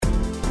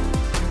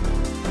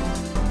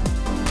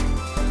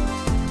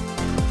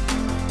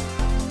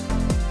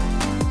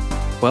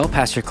Well,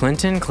 Pastor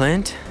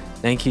Clint,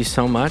 thank you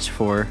so much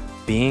for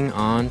being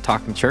on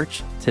Talking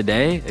Church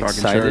today.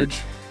 Excited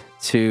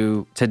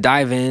to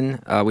dive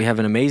in. We have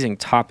an amazing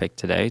topic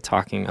today,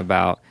 talking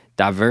about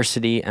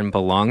diversity and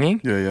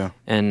belonging. Yeah.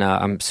 And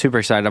I'm super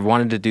excited. I've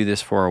wanted to do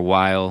this for a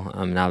while.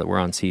 Now that we're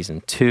on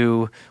season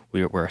 2,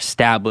 we're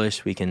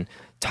established. We can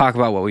talk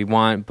about what we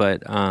want, but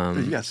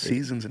you got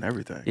seasons and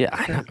everything. Yeah,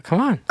 I know. Come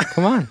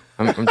on.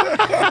 I'm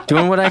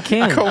doing what I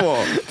can. Come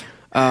on.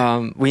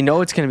 We know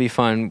it's going to be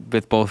fun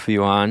with both of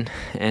you on,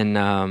 and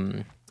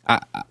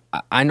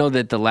I know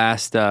that the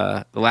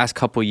last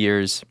couple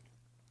years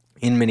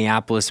in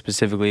Minneapolis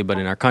specifically, but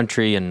in our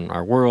country and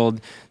our world,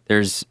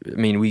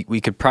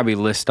 we could probably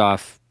list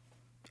off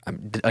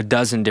a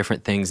dozen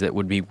different things that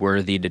would be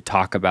worthy to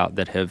talk about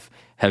that have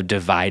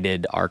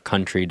divided our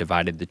country,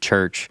 divided the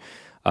church,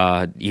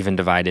 even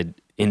divided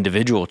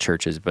individual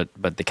churches, but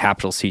the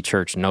capital C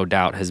church, no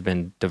doubt, has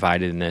been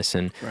divided in this.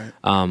 And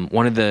right.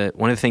 One of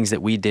the things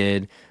that we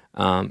did,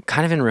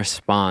 kind of in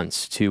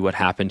response to what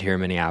happened here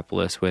in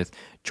Minneapolis with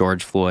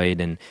George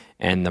Floyd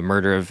and the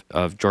murder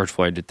of George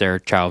Floyd at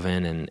Derek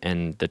Chauvin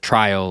and the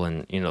trial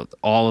and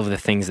all of the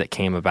things that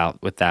came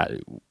about with that,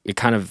 it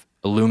kind of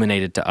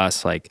illuminated to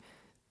us like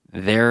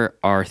there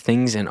are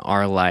things in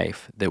our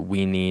life that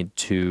we need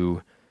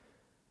to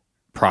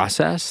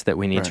process, that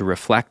we need to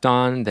reflect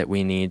on, that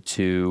we need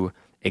to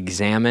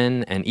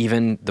examine, and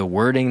even the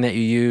wording that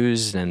you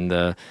use and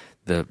the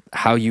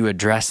how you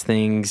address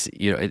things.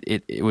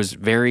 It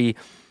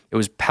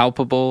was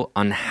palpable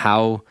on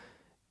how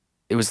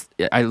it was.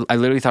 I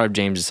literally thought of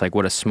James as like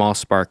what a small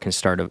spark can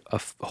start a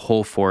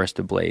whole forest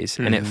ablaze,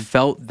 and it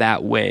felt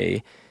that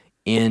way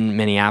in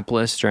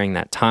Minneapolis during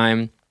that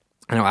time.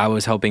 I know I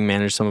was helping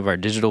manage some of our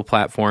digital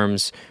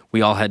platforms.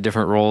 We all had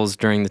different roles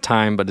during the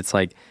time, but it's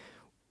like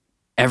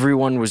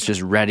everyone was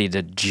just ready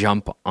to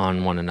jump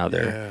on one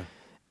another. Yeah.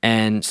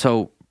 And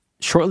so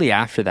shortly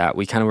after that,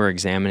 we kind of were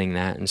examining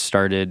that and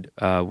started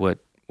what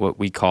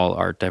we call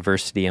our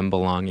Diversity and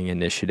Belonging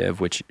Initiative,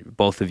 which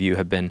both of you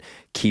have been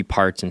key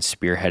parts in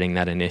spearheading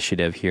that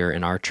initiative here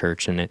in our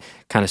church. And it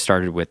kind of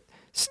started with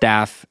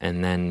staff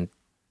and then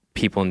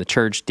people in the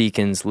church,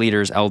 deacons,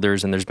 leaders,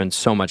 elders, and there's been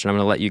so much. And I'm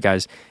going to let you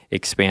guys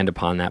expand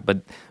upon that.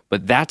 But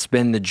that's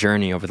been the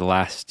journey over the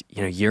last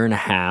year and a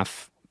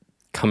half,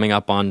 coming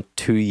up on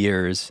 2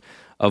 years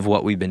of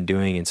what we've been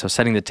doing. And so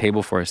setting the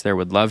table for us there,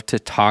 would love to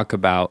talk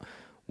about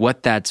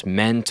what that's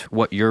meant,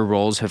 what your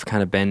roles have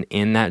kind of been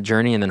in that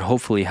journey, and then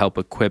hopefully help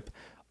equip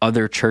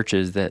other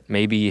churches that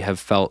maybe have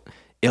felt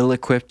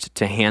ill-equipped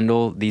to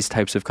handle these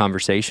types of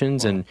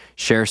conversations and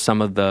share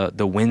some of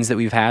the wins that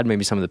we've had,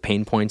 maybe some of the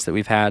pain points that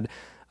we've had.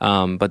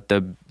 But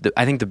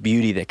I think the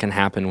beauty that can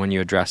happen when you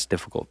address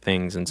difficult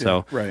things. And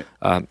so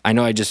I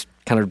know I just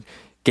kind of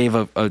gave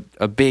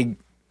a big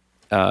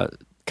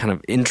kind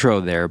of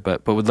intro there,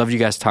 but would love you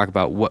guys to talk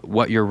about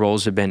what your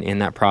roles have been in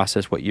that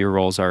process, what your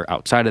roles are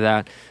outside of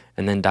that,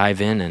 and then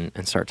dive in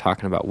and start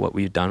talking about what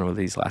we've done over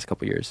these last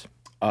couple of years.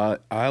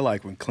 I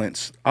like when Clint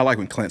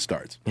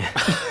starts.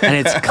 And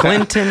it's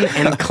Clinton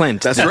and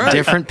Clint. That's right.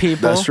 Different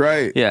people. That's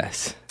right.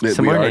 Yes.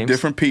 We are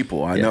different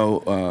people. I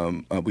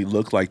know we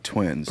look like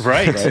twins.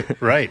 Right.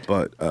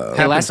 But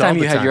hey, last time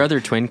you had your other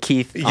twin,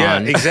 Keith, Yeah,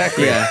 on.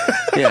 exactly.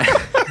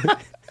 Yeah.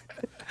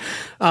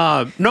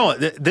 No,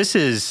 this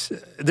is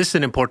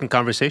an important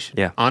conversation.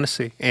 Yeah.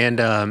 Honestly,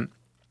 and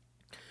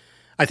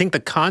I think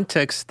the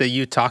context that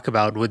you talk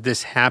about with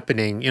this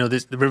happening,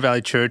 the River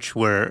Valley Church,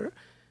 we're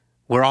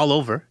all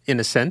over in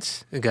a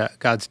sense.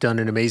 God's done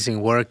an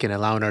amazing work in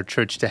allowing our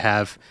church to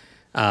have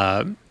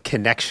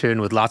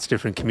connection with lots of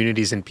different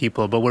communities and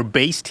people. But we're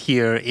based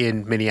here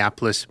in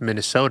Minneapolis,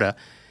 Minnesota,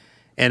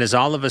 and as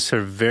all of us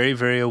are very,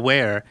 very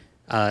aware,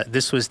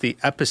 this was the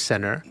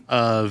epicenter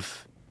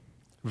of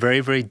very,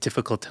 very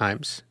difficult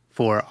times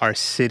for our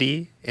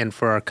city and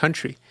for our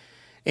country.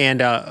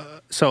 And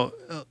so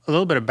a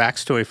little bit of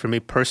backstory for me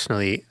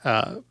personally.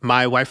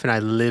 My wife and I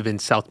live in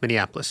South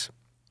Minneapolis.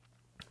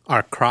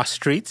 Our cross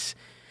streets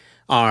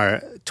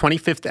are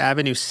 25th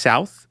Avenue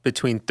South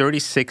between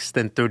 36th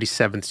and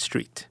 37th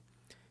Street.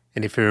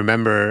 And if you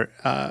remember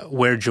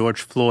where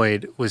George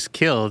Floyd was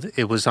killed,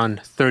 it was on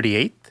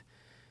 38th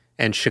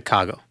and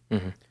Chicago,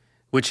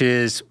 which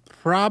is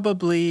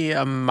probably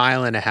a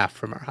mile and a half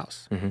from our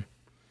house.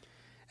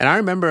 And I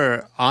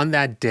remember on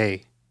that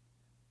day,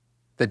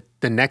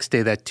 the next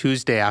day, that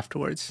Tuesday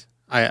afterwards,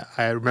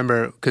 I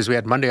remember, because we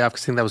had Monday off,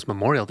 because I think that was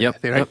Memorial Day,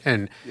 right? Yep.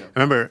 And I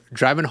remember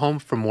driving home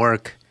from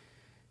work,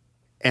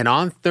 and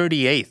on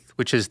 38th,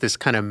 which is this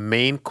kind of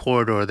main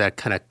corridor that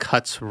kind of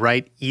cuts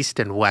right east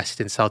and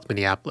west in South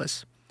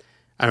Minneapolis,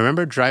 I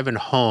remember driving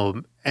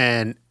home,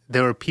 and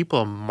there were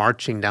people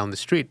marching down the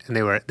street, and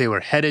they were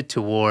headed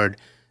toward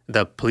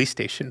the police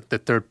station, the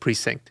 3rd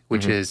Precinct,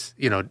 which is,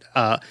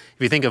 if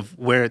you think of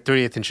where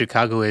 30th in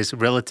Chicago is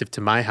relative to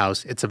my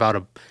house, it's about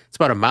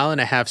a mile and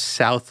a half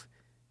south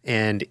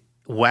and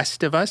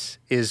west of us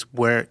is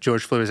where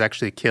George Floyd was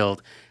actually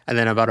killed. And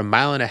then about a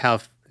mile and a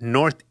half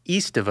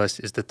northeast of us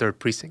is the 3rd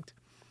Precinct.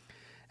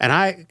 And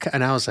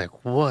I was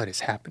like, what is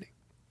happening?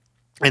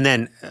 And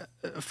then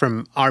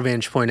from our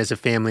vantage point as a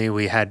family,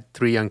 we had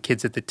 3 young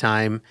kids at the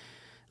time.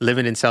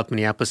 Living in South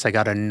Minneapolis, I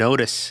got a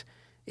notice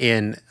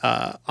in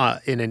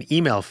an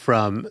email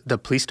from the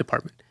police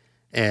department.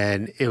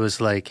 And it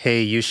was like,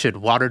 hey, you should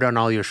water down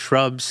all your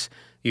shrubs.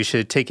 You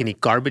should take any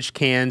garbage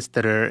cans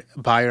that are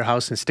by your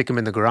house and stick them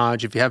in the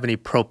garage. If you have any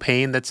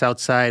propane that's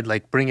outside,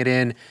 like bring it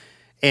in.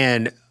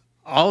 And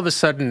all of a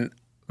sudden,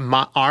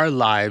 our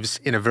lives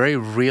in a very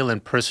real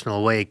and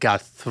personal way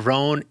got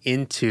thrown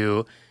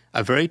into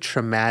a very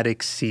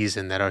traumatic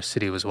season that our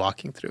city was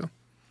walking through.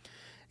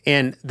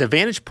 And the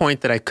vantage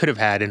point that I could have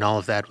had in all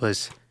of that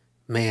was,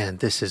 man,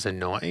 this is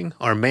annoying,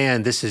 or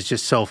man, this is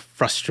just so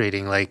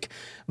frustrating.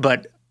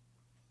 But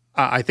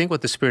I think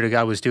what the Spirit of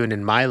God was doing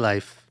in my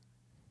life,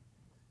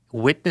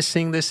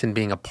 witnessing this and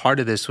being a part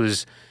of this,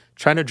 was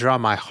trying to draw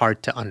my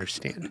heart to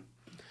understand.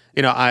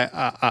 You know,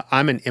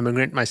 I'm an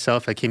immigrant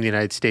myself. I came to the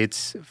United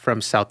States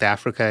from South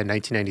Africa in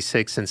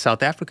 1996, and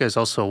South Africa has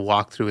also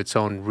walked through its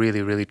own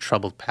really, really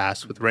troubled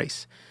past with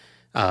race.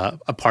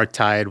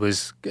 Apartheid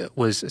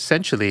was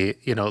essentially,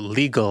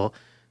 legal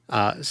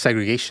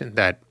segregation,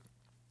 that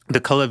the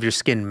color of your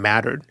skin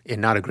mattered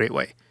in not a great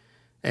way.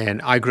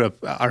 And I grew up,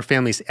 our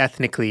family's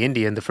ethnically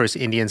Indian. The first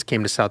Indians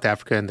came to South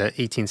Africa in the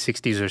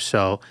 1860s or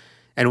so.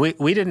 And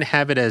we didn't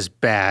have it as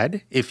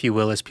bad, if you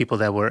will, as people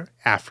that were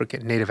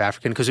African, Native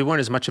African, because we weren't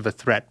as much of a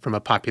threat from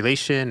a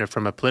population or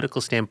from a political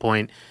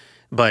standpoint.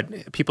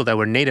 But people that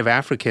were Native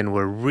African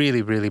were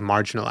really, really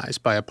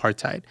marginalized by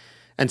apartheid.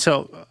 And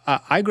so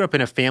I grew up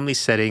in a family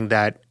setting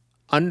that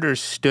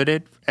understood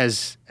it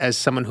as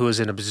someone who was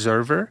an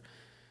observer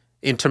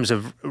in terms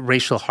of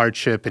racial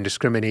hardship and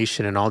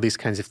discrimination and all these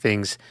kinds of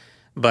things.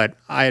 But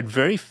I had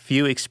very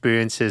few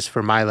experiences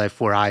for my life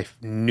where I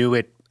knew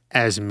it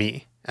as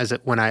me,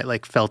 when I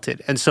felt it.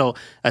 And so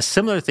a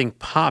similar thing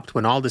popped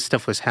when all this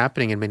stuff was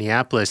happening in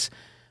Minneapolis.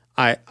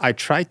 I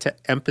tried to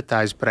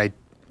empathize,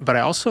 but I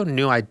also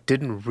knew I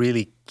didn't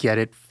really get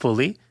it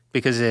fully,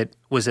 because it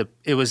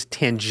was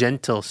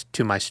tangential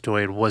to my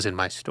story. It wasn't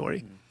my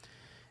story.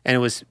 And it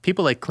was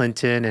people like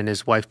Clinton and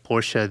his wife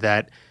Portia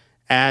that,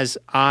 as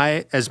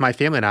my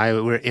family and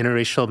I, we're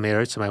interracial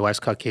married, so my wife's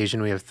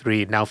Caucasian. We have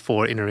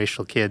 4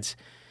 interracial kids.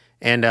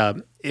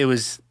 And it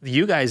was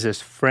you guys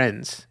as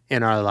friends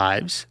in our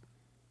lives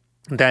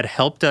that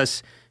helped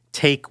us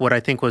take what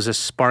I think was a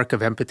spark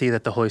of empathy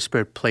that the Holy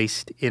Spirit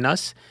placed in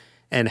us,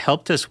 and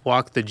helped us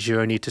walk the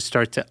journey to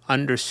start to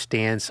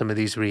understand some of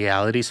these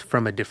realities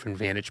from a different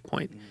vantage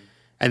point.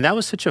 And that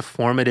was such a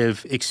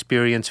formative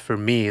experience for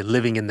me,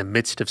 living in the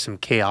midst of some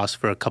chaos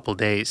for a couple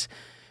days,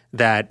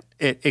 that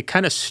it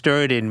kind of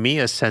stirred in me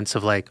a sense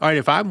of like, all right,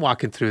 if I'm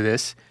walking through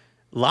this,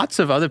 lots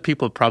of other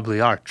people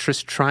probably are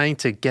just trying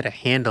to get a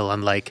handle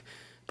on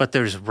but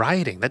there's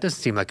rioting. That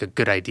doesn't seem like a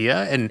good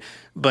idea.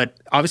 But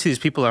obviously these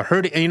people are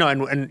hurting,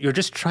 and you're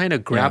just trying to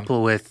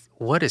grapple with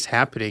what is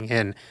happening.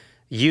 And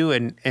you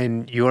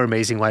and your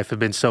amazing wife have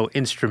been so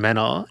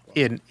instrumental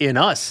in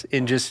us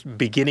in just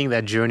beginning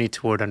that journey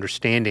toward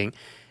understanding.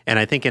 And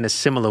I think in a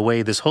similar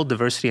way, this whole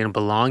diversity and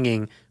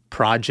belonging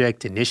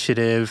project,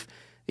 initiative,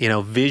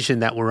 vision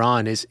that we're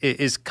on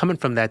is coming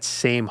from that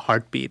same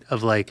heartbeat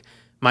of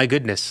my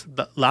goodness,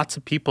 lots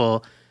of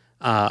people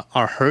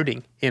are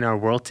hurting in our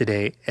world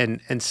today.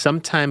 And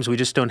sometimes we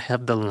just don't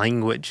have the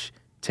language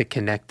to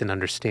connect and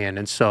understand.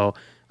 And so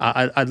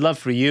I'd love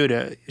for you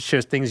to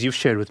share things you've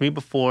shared with me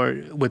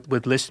before,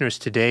 with listeners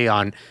today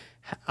on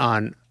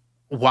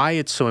why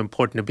it's so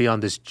important to be on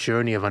this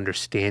journey of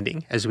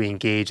understanding as we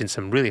engage in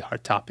some really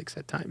hard topics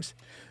at times.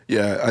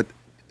 Yeah,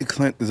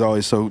 Clint is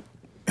always so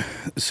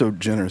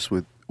generous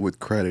with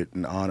credit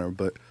and honor,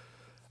 but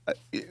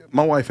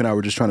my wife and I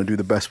were just trying to do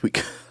the best we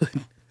could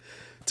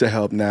to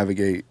help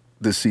navigate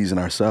this season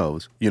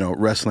ourselves.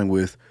 Wrestling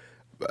with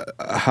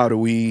how do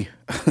we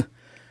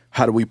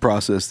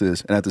process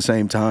this, and at the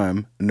same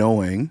time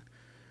knowing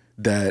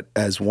that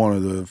as one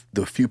of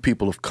the few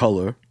people of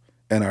color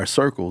in our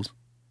circles,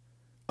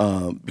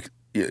 knowing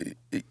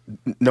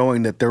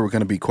that there were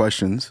going to be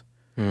questions,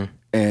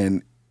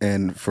 and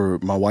for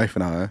my wife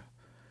and I,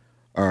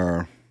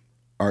 our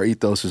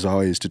ethos is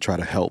always to try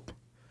to help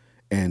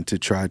and to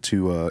try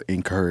to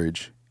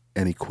encourage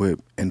and equip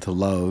and to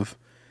love.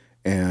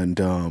 And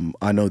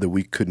I know that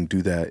we couldn't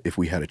do that if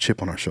we had a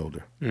chip on our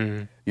shoulder.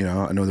 I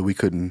know that we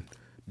couldn't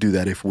do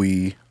that if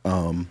we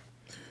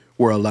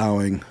were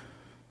allowing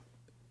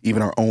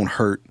even our own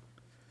hurt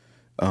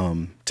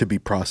to be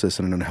processed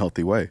in an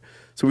unhealthy way.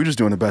 So we're just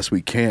doing the best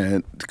we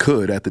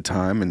could at the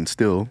time, and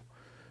still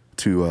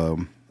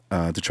to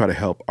try to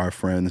help our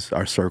friends,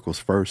 our circles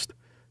first,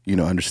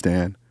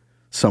 understand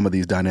some of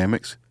these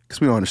dynamics, because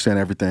we don't understand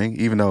everything.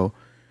 Even though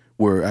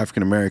we're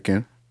African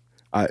American,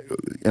 I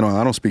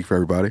don't speak for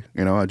everybody.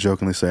 I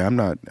jokingly say I ain't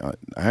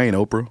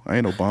Oprah, I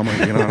ain't Obama.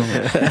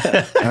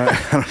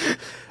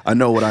 I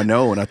know what I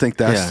know, and I think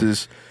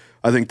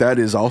that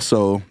is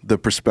also the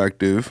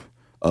perspective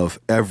of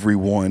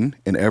everyone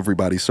in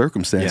everybody's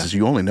circumstances.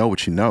 You only know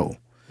what you know.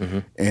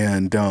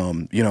 And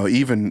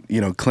even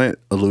Clint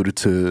alluded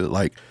to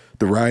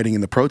the rioting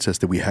and the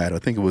protest that we had. I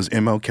think it was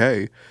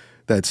MLK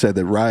that said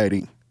that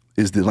rioting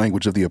is the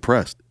language of the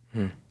oppressed.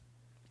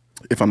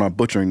 If I'm not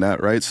butchering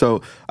that, right?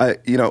 So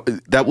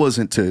that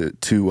wasn't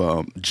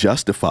to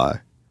justify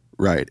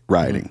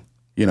rioting.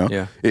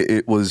 Yeah.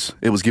 It was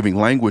giving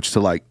language to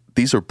like,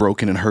 these are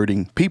broken and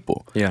hurting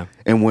people. Yeah.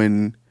 And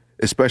when,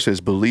 especially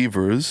as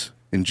believers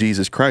in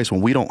Jesus Christ,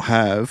 when we don't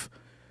have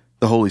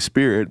the Holy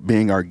Spirit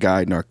being our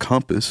guide and our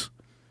compass,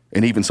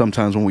 and even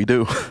sometimes when we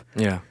do,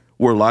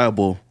 we're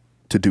liable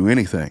to do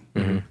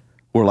anything.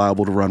 We're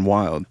liable to run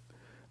wild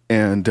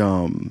and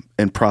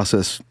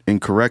process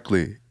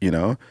incorrectly,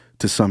 to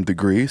some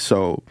degree.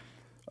 So,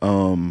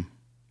 we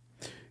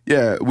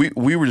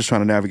were just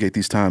trying to navigate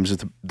these times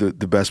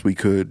the best we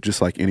could,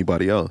 just like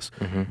anybody else.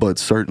 But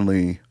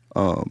certainly,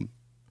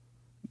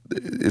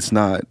 it's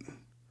not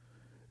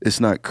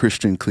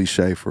Christian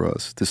cliche for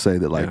us to say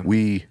that like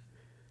we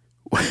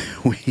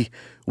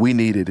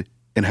needed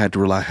and had to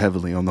rely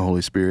heavily on the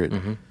Holy Spirit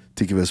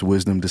to give us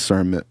wisdom,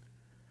 discernment,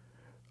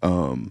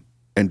 and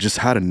just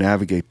how to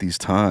navigate these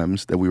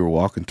times that we were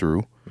walking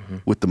through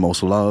with the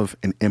most love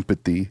and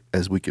empathy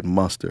as we could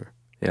muster.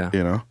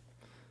 Yeah.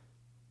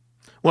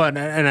 Well,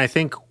 and I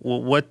think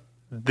what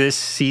this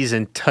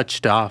season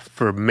touched off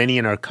for many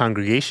in our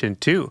congregation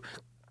too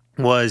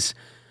was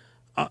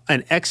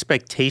an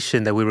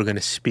expectation that we were going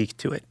to speak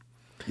to it.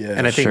 Yeah,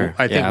 and I think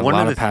a one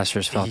lot of of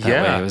pastors felt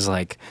that way. It was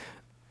like,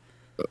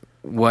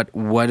 what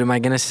am I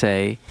going to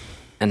say,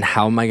 and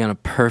how am I going to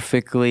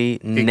perfectly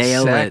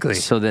nail it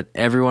so that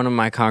everyone in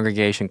my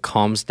congregation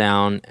calms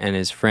down and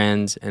is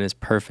friends and is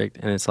perfect?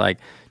 And it's like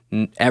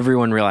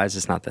everyone realizes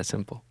it's not that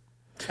simple.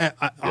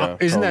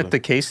 Isn't that the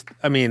case?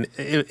 I mean,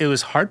 it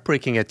was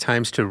heartbreaking at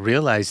times to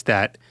realize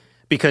that,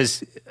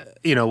 because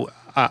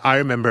I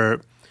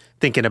remember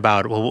thinking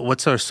about, well,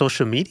 what's our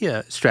social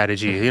media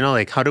strategy?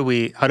 Like how do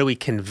we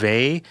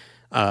convey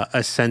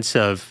a sense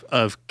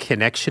of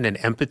connection and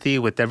empathy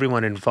with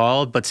everyone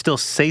involved, but still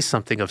say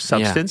something of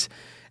substance?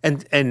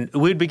 And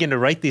we'd begin to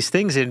write these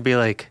things and be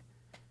like,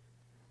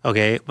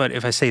 okay, but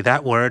if I say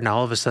that word, now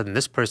all of a sudden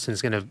this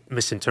person's going to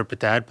misinterpret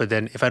that. But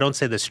then if I don't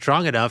say this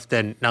strong enough,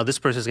 then now this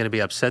person's going to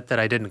be upset that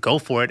I didn't go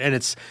for it. And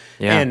it's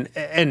and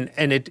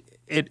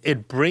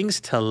it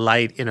brings to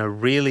light in a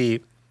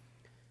really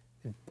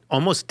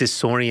almost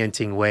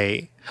disorienting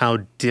way how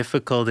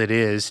difficult it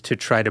is to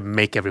try to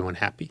make everyone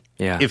happy,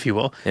 if you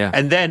will. Yeah.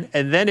 And then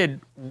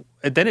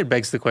it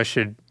begs the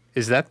question: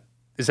 Is that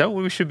what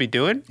we should be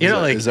doing?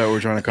 Is that what we're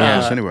trying to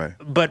accomplish anyway?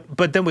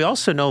 But then we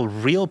also know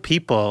real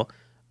people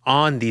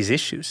on these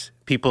issues.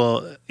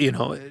 People,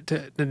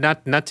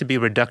 not to be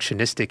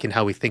reductionistic in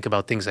how we think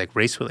about things like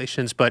race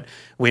relations, but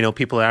we know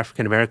people are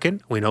African American.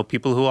 We know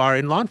people who are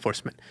in law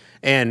enforcement,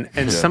 and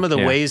some of the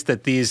ways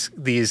that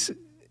these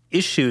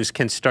issues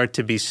can start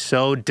to be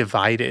so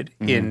divided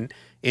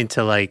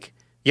into like,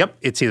 yep,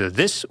 it's either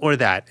this or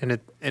that, and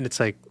it's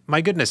like, my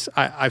goodness,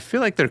 I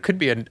feel like there could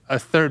be a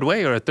third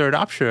way or a third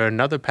option or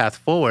another path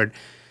forward,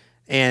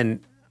 and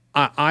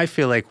I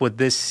feel like what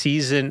this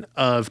season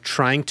of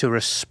trying to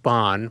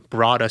respond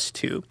brought us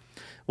to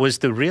was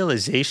the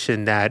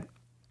realization that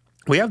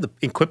we have the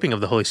equipping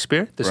of the Holy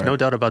Spirit. There's no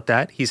doubt about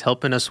that. He's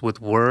helping us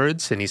with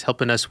words, and he's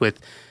helping us with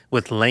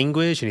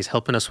language, and he's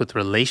helping us with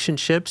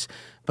relationships.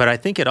 But I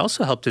think it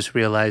also helped us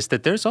realize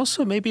that there's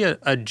also maybe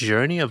a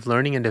journey of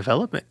learning and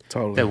development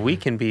that we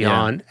can be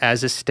on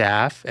as a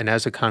staff and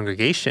as a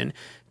congregation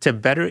to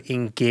better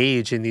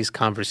engage in these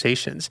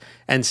conversations.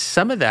 And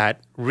some of that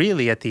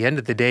really at the end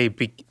of the day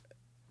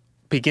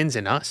begins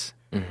in us.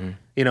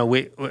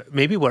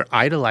 Maybe we're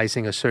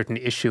idolizing a certain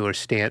issue or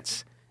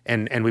stance,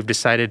 and we've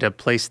decided to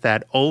place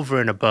that over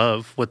and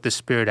above what the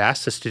Spirit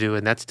asks us to do,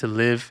 and that's to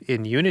live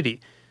in unity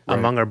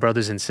among our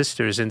brothers and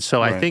sisters. And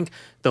so I think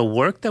the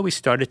work that we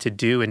started to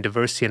do in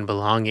diversity and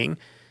belonging,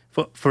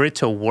 for it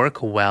to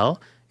work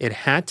well, it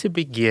had to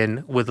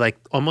begin with like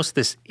almost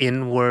this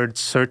inward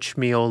search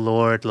me, O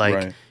Lord,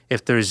 like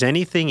if there's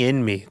anything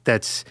in me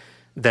that's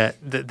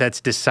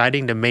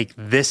deciding to make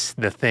this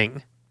the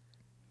thing,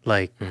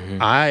 like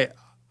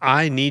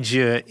I need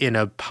you in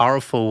a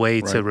powerful way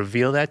to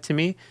reveal that to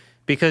me,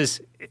 because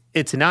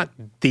it's not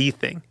the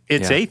thing.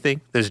 It's a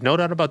thing. There's no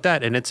doubt about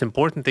that, and it's an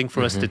important thing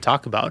for us to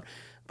talk about.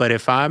 But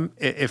if I'm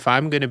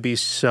going to be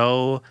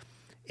so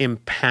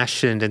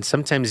impassioned and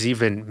sometimes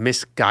even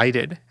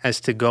misguided as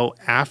to go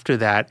after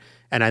that,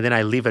 and then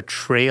I leave a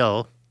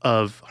trail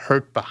of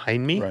hurt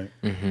behind me,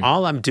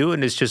 all I'm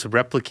doing is just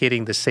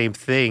replicating the same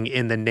thing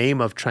in the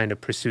name of trying to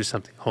pursue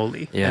something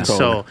holy. And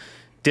so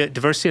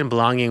diversity and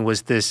belonging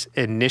was this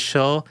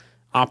initial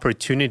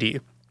opportunity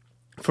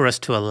for us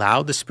to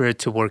allow the Spirit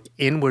to work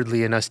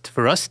inwardly in us,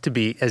 for us to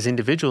be as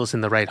individuals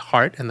in the right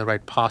heart and the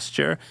right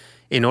posture,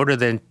 in order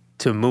then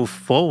to move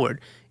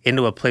forward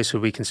into a place where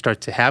we can start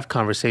to have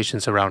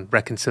conversations around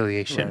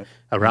reconciliation,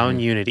 around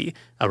unity,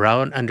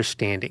 around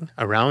understanding,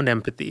 around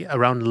empathy,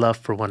 around love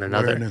for one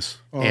another.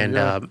 And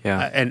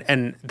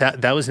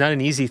that was not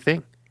an easy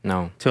thing.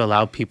 No, to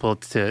allow people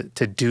to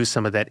do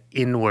some of that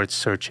inward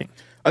searching.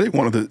 I think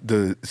one of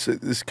this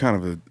is kind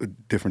of a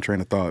different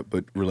train of thought,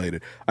 but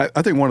related.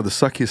 I think one of the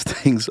suckiest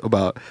things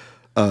about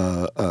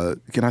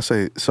Can I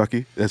say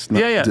sucky? That's not.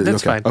 Yeah,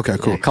 that's fine. Okay,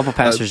 cool. A couple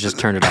pastors just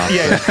turned it off.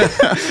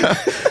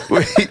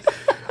 Wait,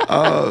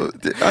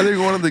 I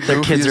think one of the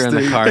goofiest kids are in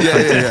the car.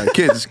 Yeah.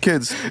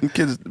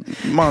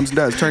 Kids, moms and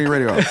dads, turn your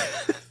radio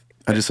off.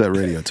 I just said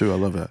radio too. I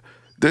love that.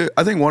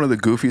 I think one of the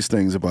goofiest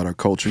things about our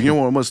culture, one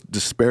of the most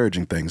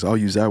disparaging things, I'll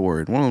use that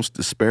word, one of the most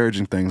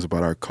disparaging things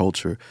about our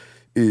culture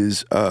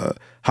is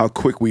how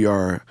quick we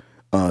are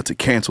to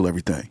cancel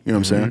everything. You know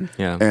what I'm saying?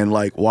 Yeah. And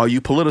like while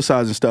you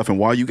politicizing stuff and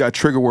while you got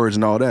trigger words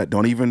and all that,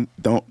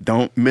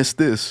 don't miss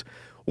this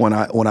when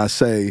I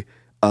say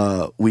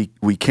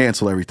we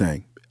cancel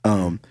everything.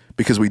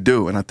 Because we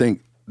do, and I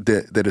think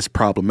that it's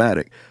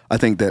problematic. I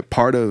think that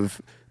part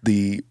of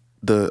the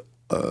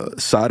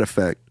side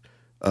effect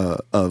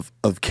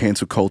of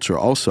cancel culture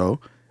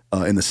also,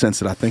 in the sense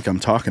that I think I'm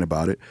talking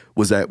about it,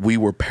 was that we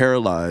were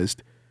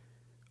paralyzed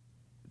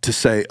to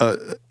say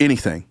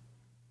anything,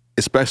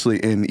 especially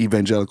in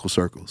evangelical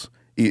circles,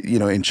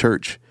 in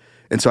church.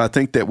 And so I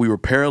think that we were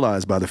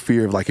paralyzed by the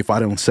fear of like, if I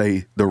don't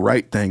say the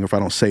right thing, or if I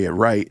don't say it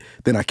right,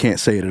 then I can't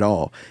say it at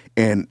all.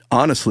 And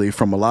honestly,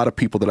 from a lot of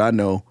people that I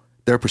know,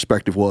 their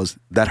perspective was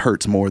that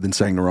hurts more than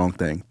saying the wrong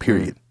thing,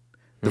 period.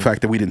 The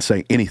fact that we didn't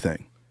say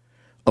anything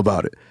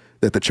about it,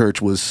 that the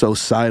church was so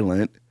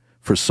silent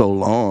for so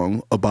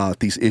long about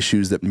these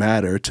issues that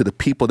matter to the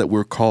people that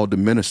we're called to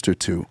minister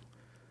to.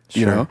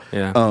 Sure.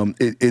 Yeah.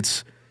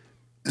 It's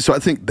so I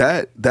think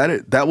that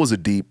was a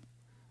deep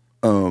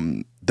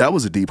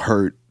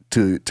hurt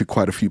to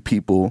quite a few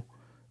people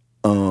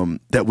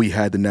that we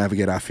had to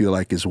navigate. I feel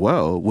like as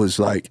well was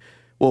like,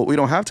 well, we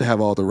don't have to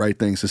have all the right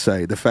things to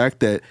say. The fact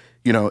that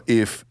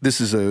if this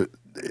is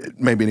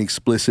maybe an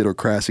explicit or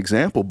crass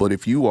example, but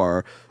if you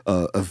are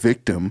a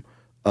victim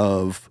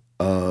of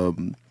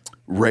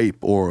rape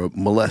or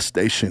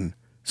molestation,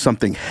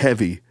 something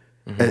heavy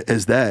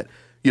as that,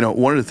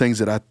 one of the things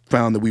that I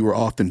found that we were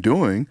often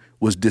doing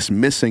was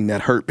dismissing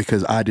that hurt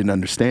because I didn't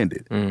understand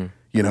it.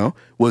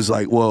 Was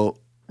like, well,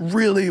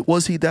 really,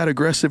 was he that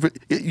aggressive?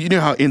 You know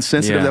how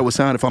insensitive that would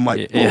sound if I'm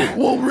like,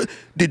 well,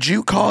 did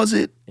you cause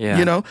it?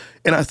 Yeah.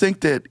 And I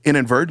think that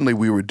inadvertently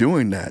we were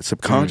doing that.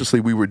 Subconsciously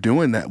we were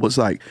doing that. Was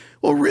like,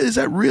 well, is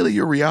that really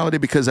your reality?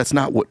 Because that's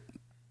not what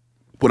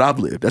I've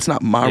lived. That's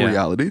not my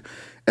reality.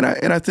 And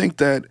I think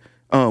that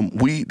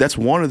that's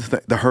one of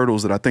the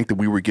hurdles that I think that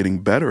we were getting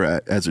better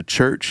at as a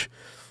church,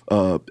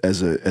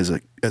 as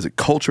a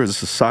culture, as a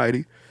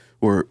society,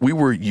 where we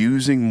were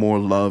using more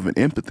love and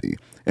empathy.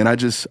 And I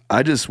just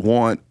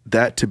want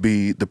that to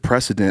be the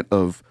precedent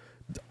of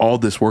all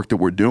this work that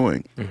we're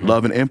doing,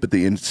 love and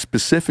empathy, and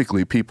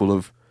specifically people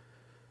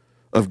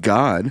of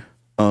God,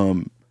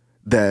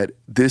 that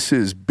this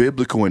is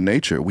biblical in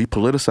nature. We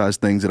politicize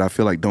things that I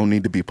feel like don't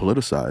need to be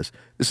politicized.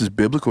 This is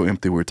biblical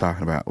empathy we're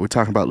talking about. We're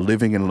talking about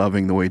living and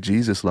loving the way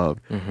Jesus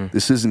loved.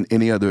 This isn't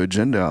any other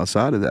agenda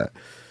outside of that.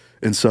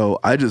 And so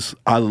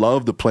I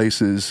love the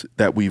places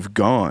that we've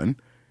gone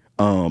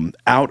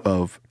out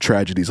of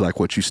tragedies like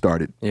what you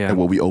started and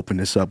what we opened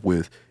this up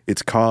with.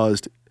 It's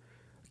caused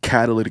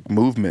catalytic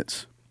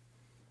movements,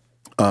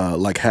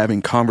 like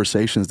having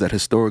conversations that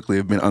historically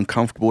have been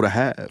uncomfortable to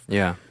have.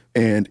 Yeah.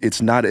 And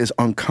it's not as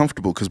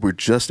uncomfortable because we're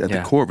just at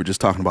the core, we're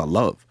just talking about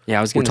love. Yeah,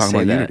 I was going to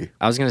say that. Unity.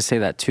 I was going to say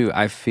that too.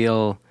 I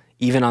feel,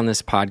 even on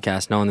this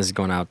podcast, knowing this is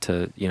going out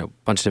to a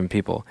bunch of different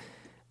people,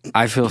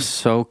 I feel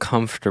so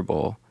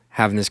comfortable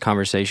having this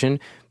conversation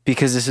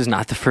because this is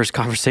not the first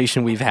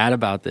conversation we've had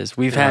about this.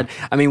 We've had,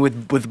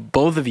 with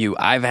both of you,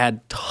 I've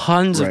had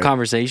tons of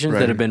conversations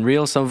that have been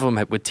real. Some of them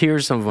with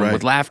tears, some of them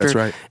with laughter. That's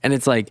right. And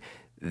it's like,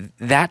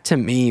 that to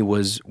me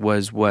was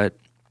what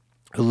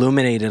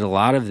illuminated a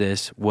lot of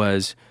this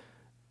was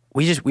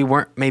we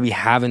weren't maybe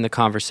having the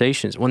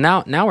conversations. Well,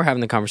 now we're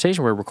having the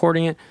conversation. We're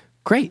recording it.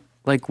 Great.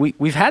 Like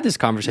we've had this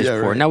conversation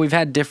before. Right. Now we've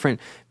had different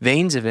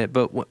veins of it.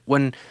 But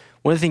when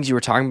one of the things you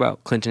were talking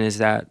about, Clinton, is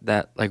that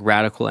like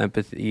radical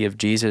empathy of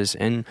Jesus,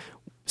 and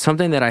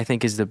something that I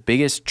think is the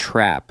biggest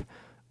trap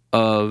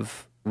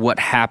of what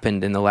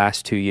happened in the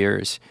last 2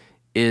 years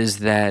is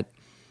that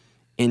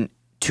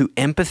to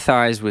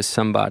empathize with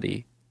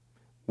somebody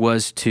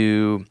was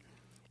to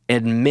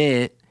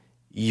admit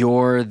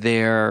you're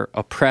their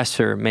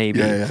oppressor, maybe.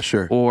 Yeah,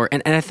 sure. Or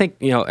and I think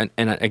and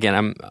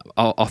again,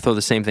 I'll throw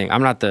the same thing.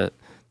 I'm not the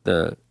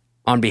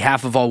on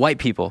behalf of all white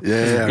people.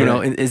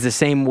 Is the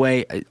same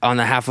way on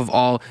behalf of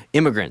all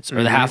immigrants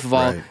or the half of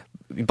all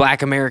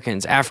Black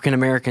Americans, African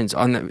Americans.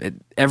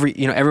 On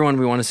everyone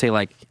we want to say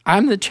like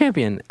I'm the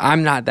champion.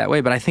 I'm not that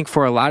way, but I think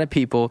for a lot of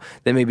people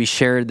that maybe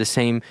shared the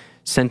same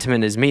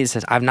sentiment as me, it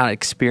says I've not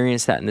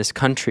experienced that in this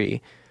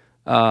country.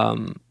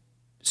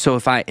 So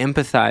if I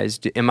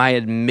empathize, am I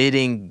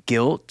admitting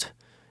guilt?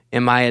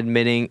 Am I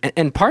admitting,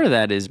 and part of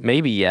that is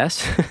maybe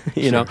yes,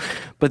 know,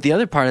 but the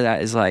other part of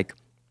that is like,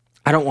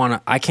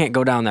 I can't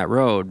go down that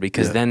road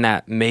because then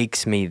that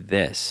makes me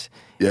this.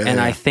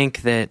 I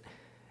think that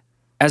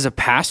as a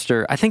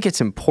pastor, I think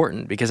it's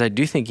important because I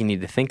do think you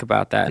need to think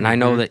about that. And I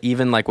know that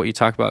even like what you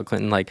talked about,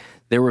 Clinton, like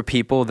there were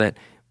people that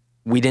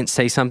we didn't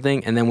say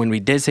something, and then when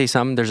we did say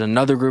something, there's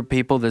another group of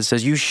people that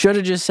says you should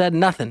have just said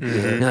nothing.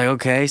 You're like,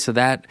 okay, so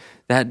that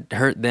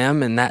hurt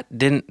them, and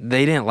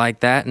they didn't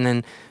like that, and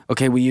then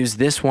okay, we use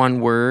this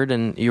one word,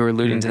 and you were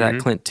alluding to that,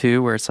 Clint,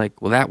 too, where it's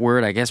like, well, that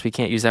word, I guess we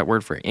can't use that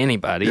word for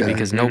anybody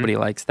because nobody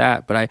likes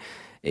that. But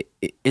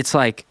it's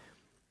like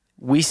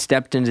we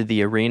stepped into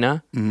the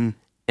arena,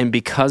 and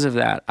because of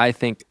that, I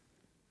think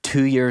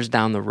 2 years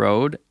down the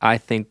road, I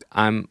think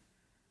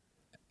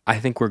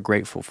we're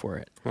grateful for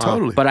it. Wow.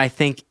 Totally. But I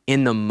think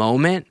in the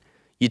moment,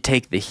 you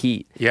take the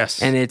heat.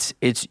 Yes. And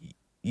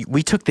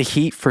we took the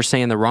heat for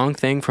saying the wrong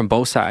thing from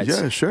both sides.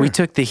 Yeah, sure. We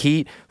took the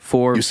heat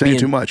for you're saying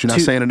too much. You're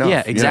not saying enough.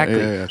 Yeah, exactly.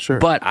 Yeah, sure.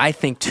 But I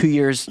think 2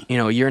 years,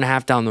 a year and a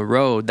half down the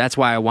road, that's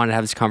why I wanted to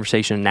have this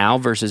conversation now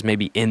versus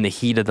maybe in the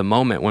heat of the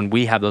moment when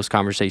we have those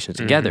conversations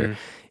together.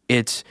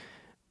 It's,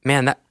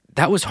 man,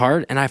 that was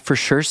hard, and I for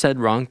sure said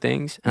wrong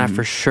things, and I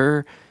for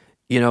sure,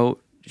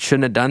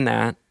 shouldn't have done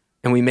that.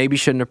 And we maybe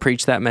shouldn't have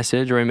preached that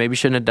message, or we maybe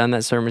shouldn't have done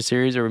that sermon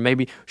series, or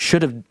maybe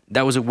should have.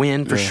 That was a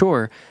win for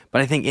sure.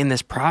 But I think in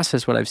this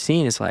process, what I've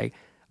seen is like,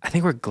 I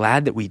think we're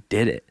glad that we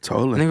did it.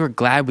 Totally. I think we're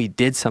glad we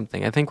did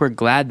something. I think we're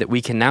glad that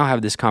we can now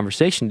have this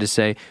conversation to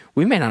say,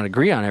 we may not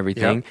agree on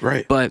everything,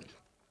 right. But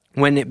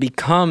when it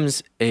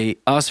becomes a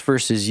us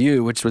versus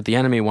you, which is what the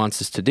enemy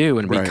wants us to do,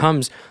 and it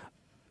becomes,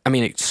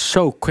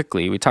 so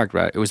quickly, we talked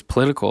about it, it was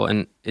political,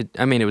 and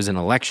it was an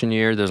election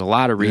year. There's a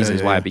lot of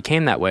reasons why it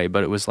became that way,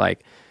 but it was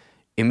like,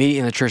 immediately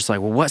in the church, like,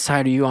 well, what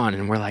side are you on?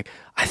 And we're like,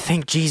 I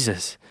think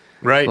Jesus.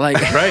 Right.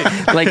 Like,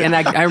 and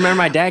I remember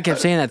my dad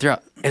kept saying that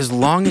throughout. As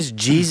long as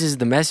Jesus is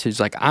the message,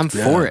 like, I'm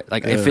for it.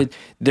 Like, if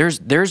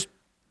there's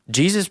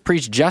Jesus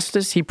preached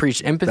justice, he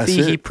preached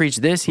empathy, he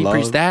preached this, he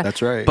preached that.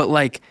 That's right. But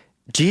like,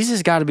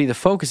 Jesus got to be the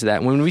focus of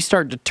that. When we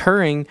start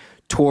deterring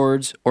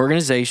towards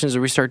organizations,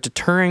 or we start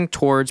deterring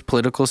towards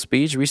political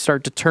speech, or we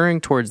start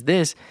deterring towards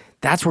this,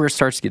 that's where it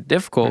starts to get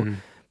difficult.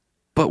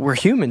 But we're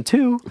human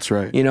too. That's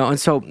right. And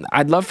so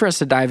I'd love for us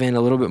to dive in a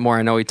little bit more.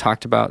 I know we're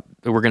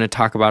going to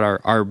talk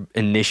about our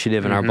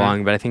initiative and our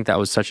blogging, but I think that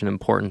was such an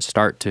important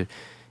start to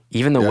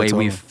even the way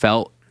totally. we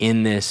felt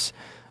in this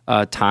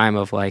time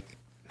of like,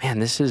 man,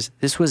 this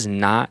was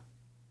not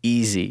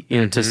easy,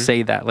 to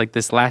say that. Like,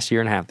 this last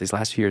year and a half, these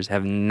last few years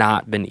have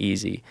not been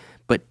easy.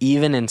 But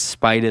even in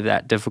spite of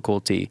that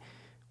difficulty,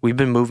 we've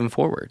been moving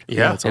forward.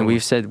 Yeah. And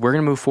we've said, we're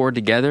going to move forward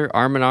together,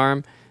 arm in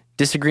arm,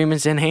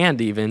 disagreements in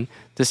hand even,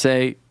 to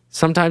say,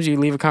 sometimes you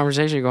leave a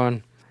conversation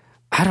going,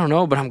 I don't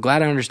know, but I'm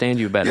glad I understand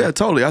you better. Yeah,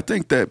 totally. I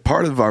think that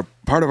part of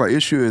our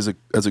issue as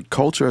a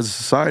culture, as a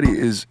society,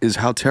 is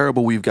how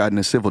terrible we've gotten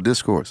in civil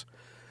discourse.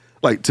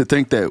 Like, to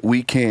think that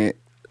we can't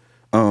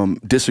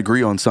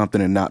disagree on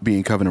something and not be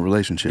in covenant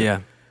relationship.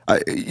 Yeah. I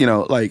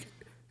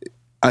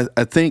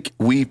think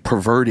we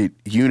perverted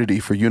unity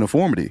for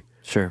uniformity.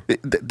 Sure.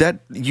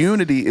 That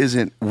unity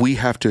isn't we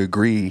have to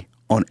agree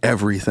on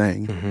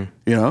everything.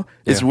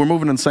 It's we're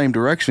moving in the same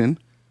direction.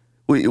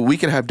 We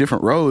could have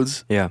different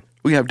roads. Yeah.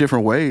 We have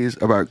different ways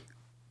about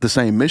the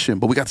same mission,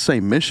 but we got the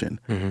same mission.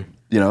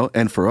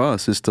 And for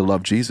us, it's to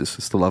love Jesus.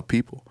 It's to love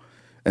people.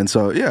 And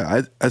so,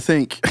 I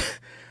think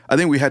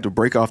we had to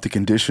break off the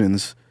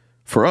conditions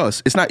for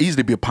us. It's not easy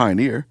to be a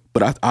pioneer,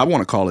 but I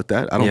want to call it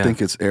that. I don't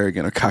think it's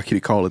arrogant or cocky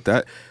to call it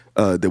that.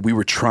 That we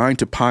were trying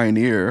to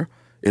pioneer,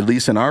 at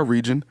least in our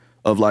region,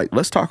 of like,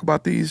 let's talk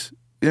about these.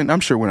 And I'm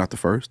sure we're not the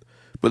first,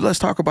 but let's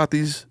talk about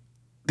these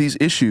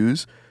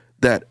issues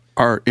that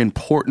are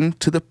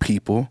important to the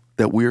people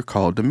that we're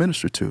called to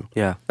minister to.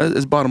 Yeah.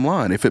 It's bottom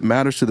line. If it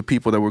matters to the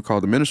people that we're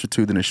called to minister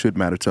to, then it should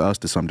matter to us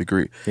to some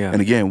degree. Yeah.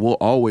 And again, we'll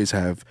always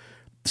have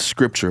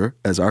scripture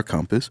as our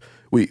compass.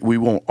 We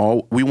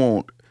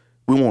won't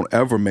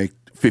ever make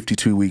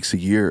 52 weeks a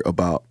year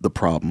about the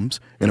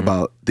problems and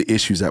about the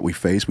issues that we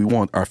face. We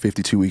want our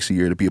 52 weeks a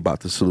year to be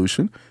about the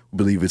solution. We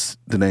believe it's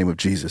the name of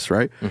Jesus,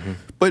 right?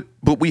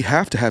 But we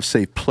have to have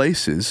safe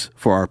places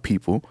for our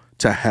people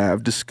to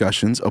have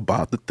discussions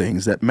about the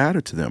things that matter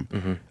to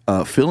them.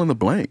 Fill in the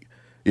blank.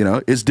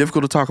 It's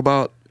difficult to talk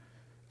about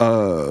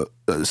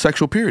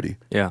sexual purity,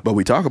 but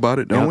we talk about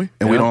it, don't we?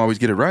 And we don't always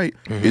get it right.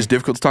 It's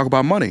difficult to talk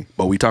about money,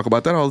 but we talk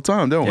about that all the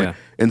time, don't we?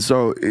 And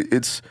so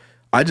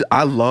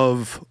I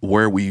love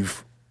where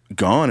we've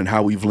gone and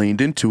how we've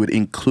leaned into it,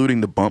 including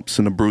the bumps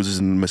and the bruises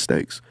and the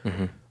mistakes.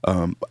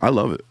 I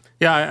love it.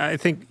 Yeah, I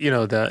think,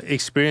 the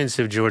experience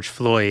of George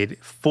Floyd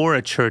for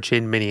a church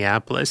in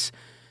Minneapolis,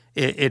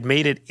 it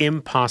made it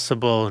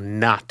impossible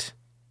not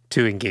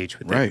to engage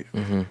with it. Right.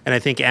 And I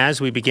think as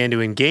we began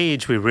to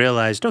engage, we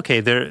realized, okay,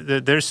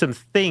 there's some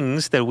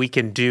things that we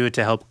can do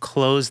to help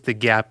close the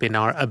gap in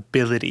our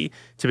ability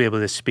to be able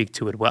to speak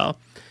to it well.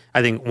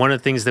 I think one of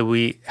the things that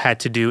we had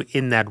to do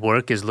in that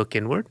work is look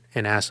inward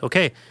and ask,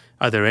 okay,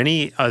 are there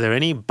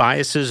any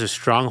biases or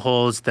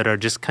strongholds that are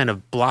just kind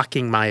of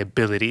blocking my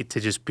ability to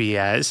just be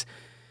as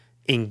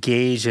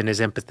engaged and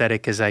as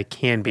empathetic as I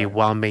can be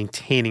while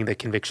maintaining the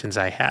convictions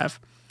I have?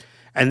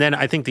 And then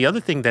I think the other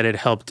thing that it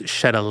helped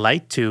shed a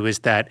light to is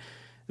that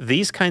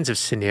these kinds of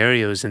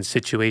scenarios and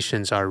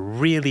situations are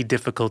really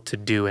difficult to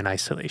do in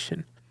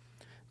isolation,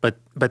 but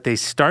they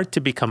start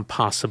to become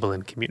possible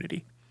in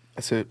community.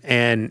 That's it.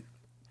 And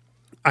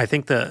I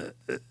think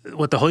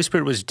what the Holy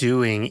Spirit was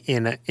doing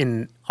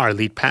in our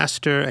lead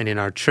pastor and in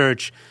our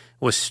church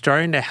was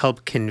starting to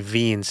help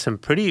convene some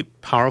pretty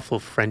powerful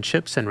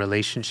friendships and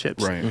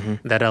relationships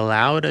that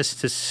allowed us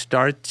to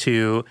start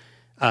to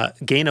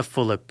gain a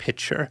fuller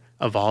picture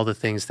of all the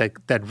things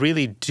that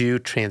really do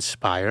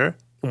transpire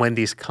when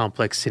these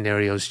complex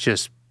scenarios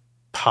just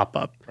pop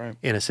up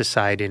in a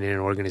society and in an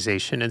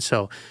organization. And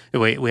so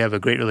we have a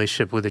great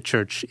relationship with a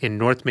church in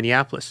North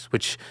Minneapolis,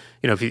 which,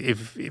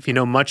 if you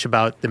know much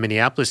about the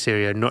Minneapolis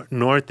area,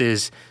 North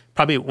is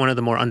probably one of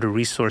the more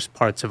under-resourced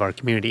parts of our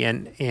community.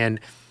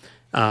 And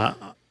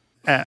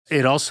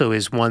it also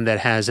is one that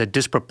has a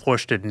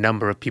disproportionate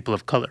number of people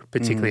of color,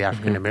 particularly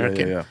African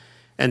American. Yeah.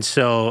 And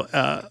so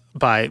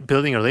by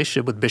building a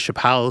relationship with Bishop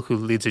Howell, who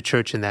leads a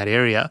church in that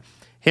area,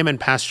 him and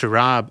Pastor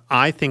Rob,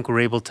 I think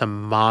were able to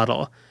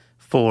model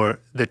for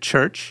the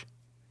church,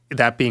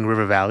 that being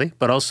River Valley,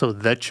 but also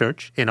the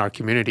church in our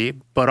community,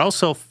 but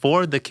also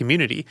for the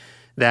community,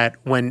 that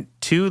when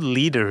two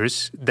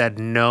leaders that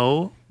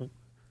know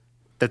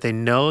that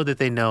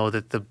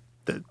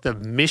the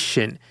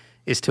mission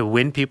is to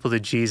win people to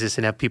Jesus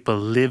and have people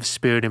live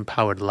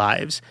Spirit-empowered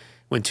lives,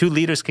 when two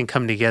leaders can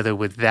come together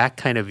with that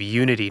kind of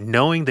unity,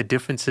 knowing the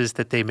differences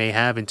that they may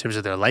have in terms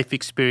of their life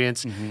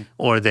experience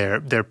or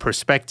their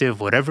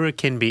perspective, whatever it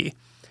can be,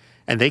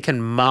 and they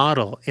can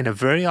model in a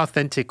very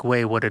authentic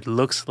way what it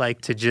looks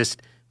like to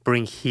just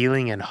bring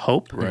healing and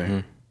hope.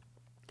 Right.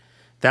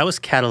 That was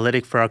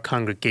catalytic for our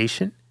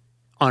congregation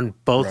in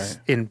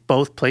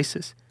both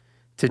places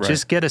to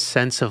just get a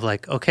sense of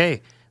like,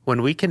 okay,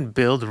 when we can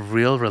build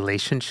real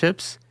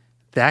relationships,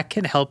 that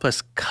can help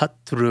us cut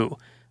through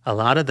a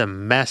lot of the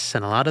mess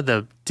and a lot of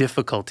the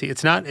difficulty.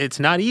 It's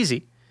not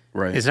easy.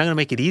 Right. It's not going to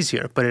make it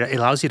easier, but it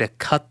allows you to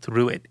cut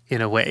through it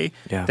in a way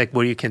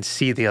where you can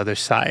see the other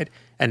side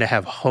and to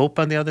have hope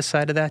on the other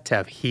side of that, to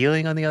have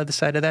healing on the other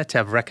side of that, to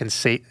have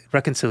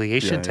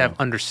reconciliation, to have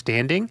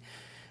understanding.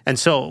 And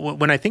so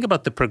when I think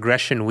about the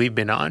progression we've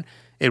been on,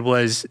 it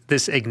was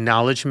this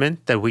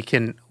acknowledgement that we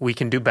can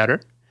do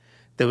better.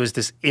 There was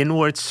this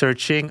inward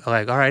searching,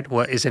 like, all right,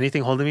 is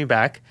anything holding me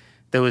back?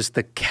 There was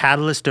the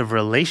catalyst of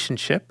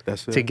relationship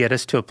to get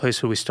us to a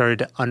place where we started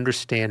to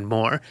understand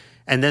more.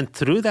 And then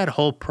through that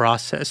whole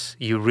process,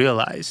 you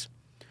realize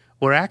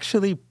we're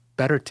actually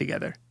better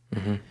together.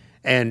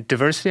 And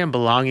diversity and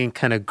belonging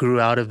kind of grew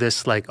out of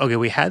this, like, okay,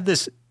 we had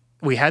this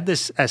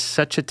as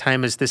such a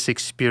time as this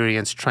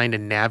experience trying to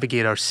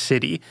navigate our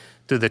city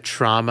through the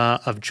trauma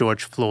of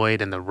George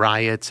Floyd and the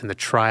riots and the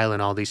trial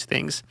and all these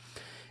things.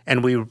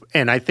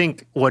 And I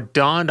think what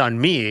dawned on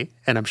me,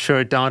 and I'm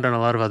sure it dawned on a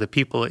lot of other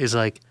people, is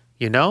like,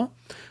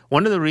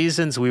 one of the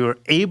reasons we were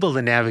able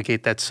to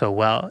navigate that so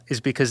well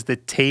is because the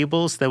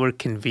tables that were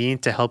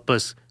convened to help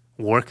us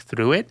work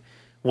through it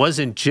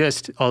wasn't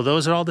just,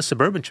 those are all the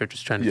suburban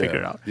churches trying to figure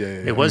it out.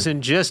 It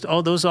wasn't just,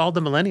 those are all the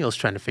millennials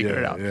trying to figure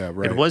it out.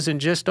 It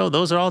wasn't just,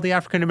 those are all the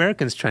African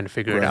Americans trying to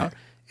figure it out.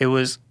 It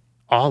was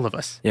all of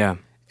us. Yeah.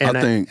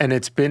 And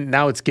it's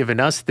given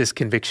us this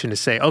conviction to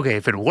say, okay,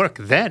 if it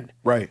worked then,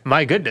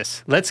 my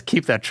goodness, let's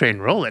keep that train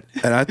rolling.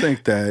 And I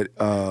think that,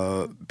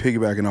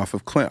 piggybacking off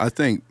of Clint, I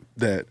think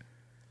that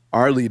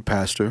our lead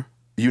pastor,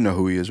 you know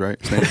who he is, right?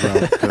 His name's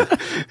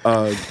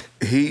Ralph.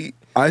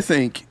 I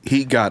think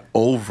he got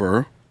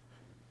over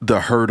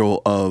the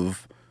hurdle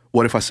of,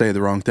 what if I say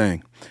the wrong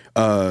thing?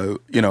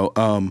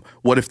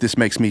 What if this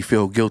makes me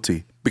feel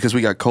guilty? Because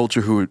we got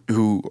culture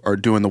who are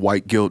doing the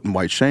white guilt and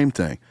white shame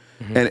thing.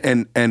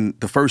 And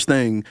the first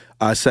thing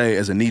I say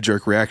as a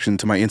knee-jerk reaction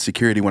to my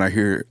insecurity when I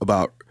hear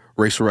about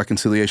racial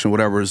reconciliation,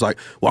 whatever, is like,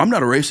 well, I'm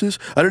not a racist.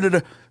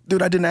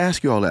 Dude, I didn't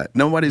ask you all that.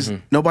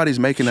 Nobody's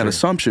making that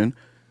assumption,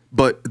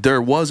 but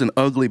there was an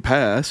ugly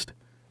past,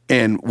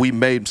 and we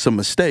made some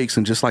mistakes,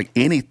 and just like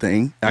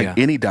anything, like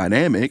any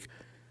dynamic,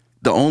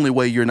 the only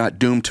way you're not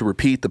doomed to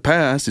repeat the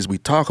past is we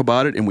talk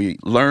about it and we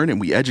learn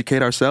and we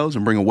educate ourselves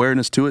and bring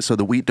awareness to it so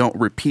that we don't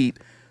repeat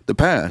the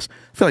past.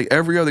 I feel like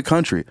every other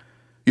country,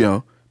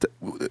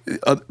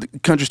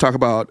 countries talk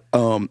about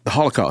the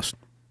Holocaust.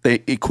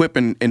 They equip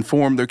and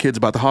inform their kids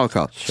about the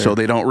Holocaust so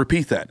they don't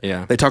repeat that.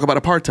 Yeah. They talk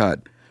about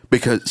apartheid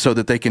so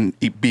that they can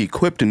be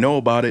equipped and know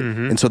about it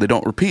and so they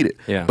don't repeat it.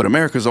 Yeah. But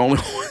America's only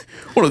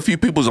one of the few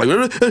people who's like,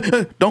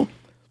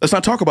 let's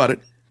not talk about it,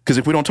 because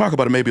if we don't talk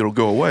about it, maybe it'll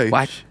go away.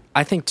 Well,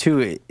 I think,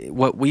 too,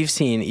 what we've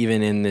seen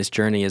even in this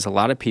journey is a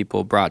lot of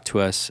people brought to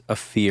us a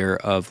fear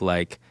of,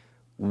 like,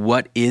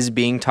 what is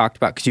being talked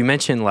about. Because you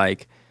mentioned,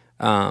 like,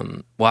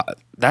 well,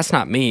 that's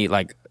not me.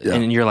 Like,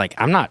 and you're like,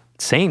 I'm not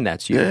saying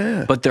that's you.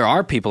 Yeah. But there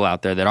are people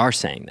out there that are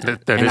saying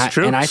that. That is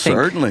true. And I think,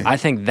 Certainly. I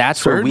think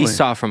that's what we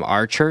saw from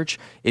our church.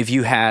 If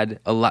you had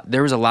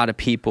there was a lot of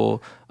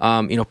people,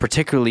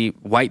 particularly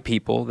white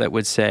people, that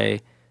would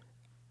say,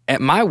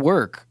 at my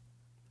work,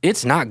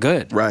 it's not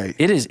good. Right.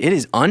 It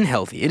is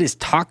unhealthy. It is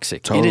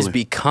toxic. Totally. It has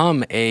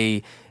become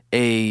a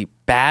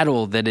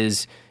battle that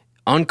is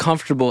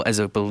uncomfortable as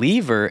a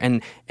believer,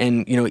 and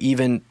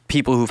even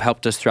people who've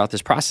helped us throughout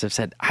this process have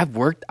said,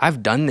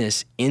 I've done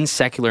this in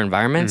secular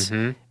environments,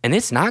 and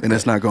it's not good. And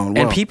it's not going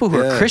well. And people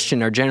who are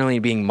Christian are generally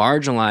being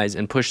marginalized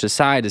and pushed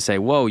aside to say,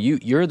 whoa,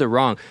 you're the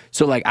wrong.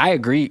 So like, I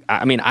agree.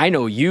 I mean, I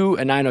know you,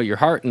 and I know your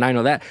heart, and I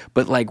know that,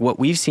 but like what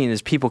we've seen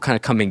is people kind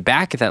of coming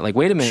back at that, like,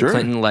 wait a minute, Sure.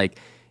 Clinton, like,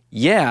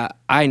 yeah,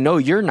 I know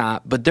you're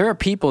not, but there are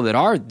people that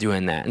are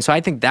doing that. And so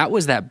I think that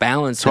was that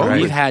balance that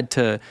we've had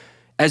to,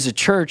 as a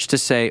church, to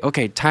say,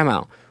 okay, time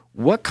out.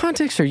 What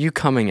context are you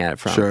coming at it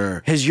from?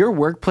 Sure. Has your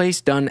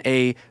workplace done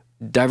a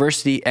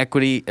diversity,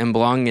 equity, and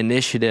belonging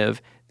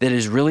initiative that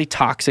is really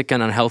toxic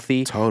and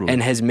unhealthy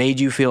and has made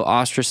you feel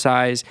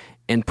ostracized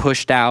and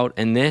pushed out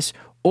and this?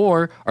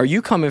 Or are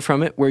you coming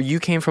from it where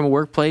you came from a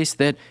workplace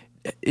that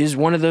is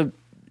one of the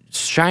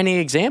shining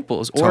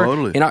examples?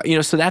 Or,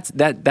 so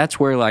that's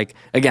where, like,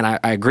 again, I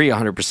agree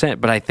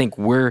 100%, but I think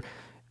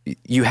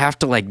you have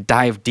to like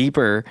dive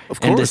deeper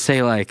and to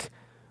say like,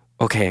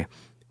 okay,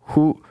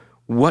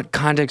 what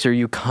context are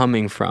you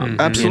coming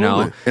from?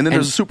 Absolutely. And then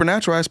there's a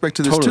supernatural aspect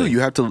to this too. You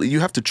have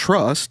to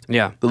trust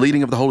the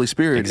leading of the Holy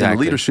Spirit and the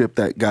leadership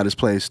that God has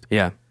placed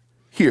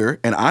here.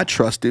 And I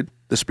trusted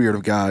the Spirit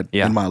of God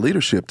in my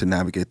leadership to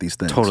navigate these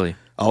things. Totally.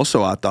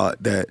 Also, I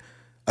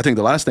think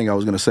the last thing I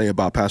was going to say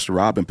about Pastor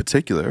Rob in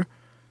particular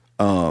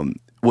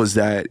was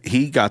that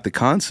he got the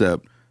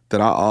concept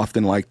that I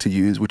often like to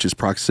use, which is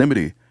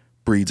proximity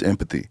breeds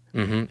empathy.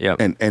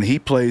 And he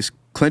plays,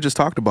 Clint just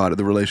talked about it,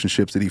 the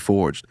relationships that he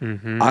forged.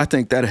 I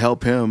think that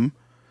helped him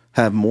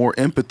have more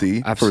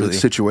empathy for the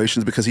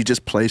situations because he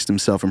just placed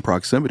himself in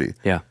proximity.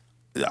 Yeah.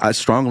 I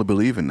strongly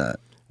believe in that.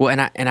 Well,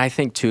 and I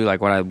think too,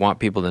 like what I want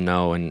people to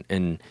know,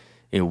 and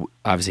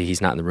obviously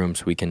he's not in the room,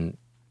 so we can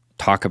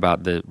talk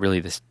about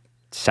this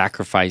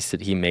sacrifice that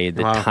he made,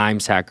 the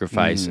time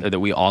sacrifice that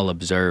we all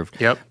observed.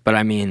 But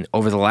I mean,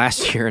 over the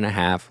last year and a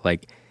half,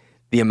 like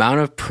the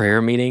amount of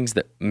prayer meetings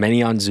that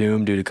many on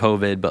Zoom due to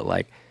COVID, but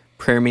like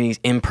prayer meetings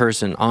in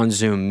person on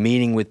Zoom,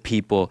 meeting with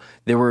people.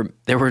 There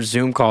were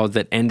Zoom calls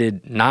that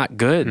ended not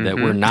good, that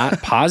were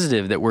not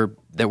positive, that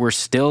were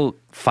still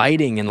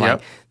fighting, and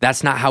like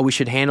that's not how we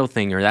should handle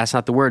things, or that's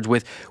not the words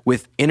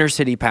with inner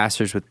city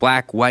pastors, with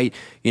black, white,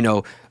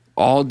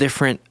 all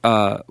different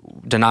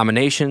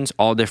denominations,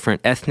 all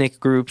different ethnic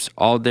groups,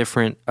 all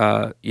different,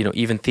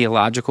 even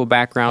theological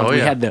backgrounds. We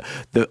had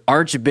the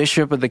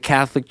Archbishop of the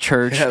Catholic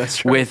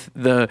Church with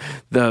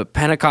the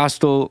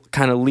Pentecostal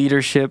kind of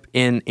leadership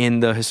in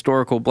the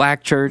historical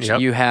black church.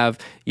 You have,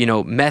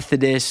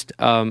 Methodist,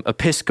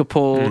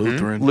 Episcopal,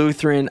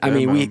 Lutheran. I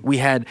mean, we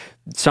had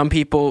some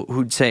people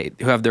who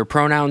have their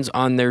pronouns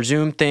on their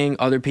Zoom thing,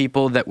 other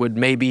people that would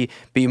maybe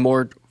be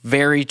more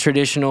very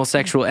traditional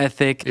sexual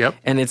ethic.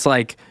 And it's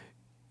like,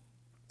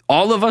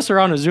 all of us are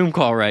on a Zoom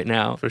call right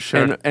now, for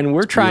sure, and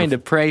we're trying to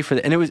pray for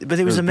that. And it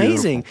was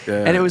amazing.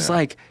 And it was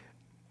like,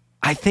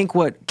 I think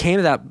what came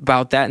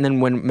about that, and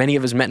then when many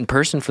of us met in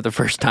person for the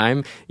first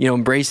time,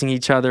 embracing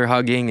each other,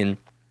 hugging, and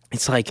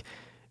it's like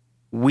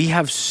we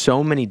have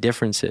so many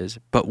differences,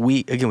 but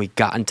we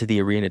got into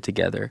the arena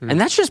together, and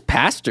that's just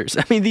pastors.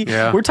 I mean,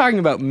 we're talking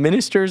about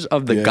ministers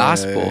of the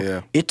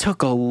gospel. It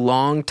took a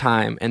long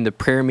time, and the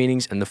prayer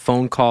meetings and the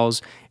phone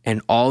calls and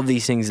all of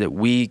these things that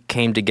we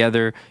came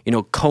together,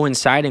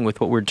 coinciding with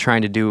what we're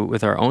trying to do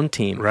with our own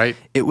team. Right.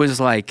 It was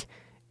like,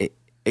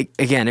 my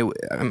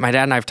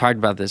dad and I have talked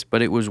about this,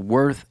 but it was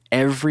worth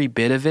every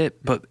bit of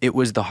it, but it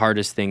was the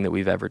hardest thing that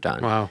we've ever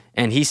done. Wow.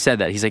 And he said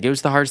that. He's like, it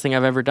was the hardest thing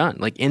I've ever done.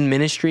 Like in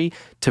ministry,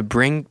 to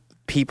bring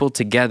people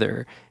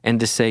together and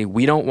to say,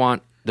 we don't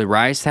want the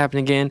riots to happen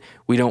again.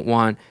 We don't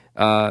want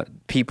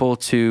people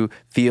to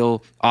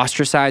feel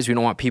ostracized. We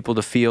don't want people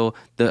to feel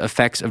the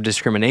effects of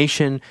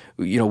discrimination.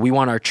 We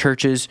want our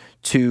churches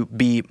to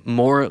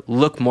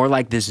look more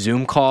like this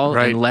Zoom call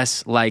and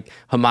less like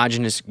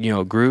homogenous,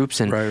 groups.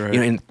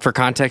 And for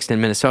context, in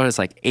Minnesota, it's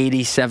like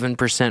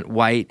 87%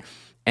 white,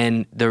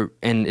 and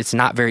it's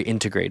not very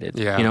integrated.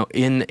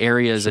 In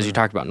areas, as you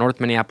talked about,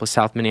 North Minneapolis,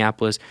 South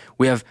Minneapolis,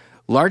 we have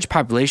large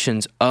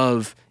populations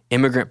of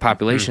immigrant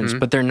populations,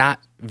 but they're not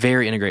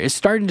very integrated. It's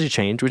starting to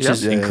change, which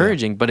is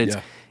encouraging, but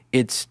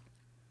it's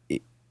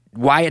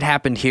why it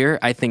happened here.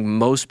 I think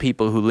most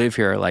people who live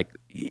here are like,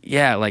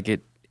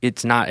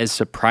 it's not as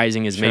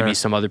surprising as maybe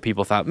some other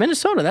people thought.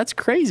 Minnesota, that's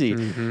crazy,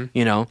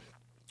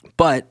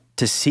 But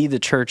to see the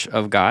Church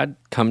of God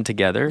come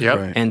together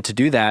and to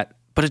do that,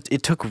 but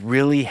it took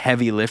really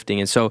heavy lifting.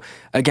 And so,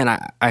 again,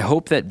 I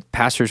hope that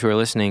pastors who are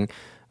listening,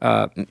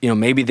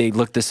 maybe they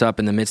looked this up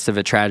in the midst of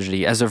a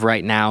tragedy. As of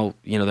right now,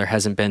 there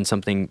hasn't been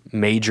something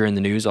major in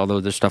the news, although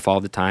there's stuff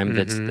all the time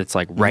that's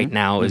like right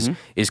now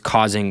is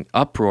causing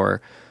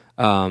uproar.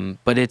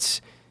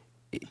 But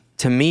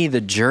to me,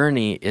 the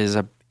journey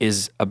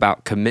is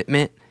about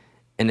commitment,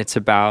 and it's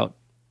about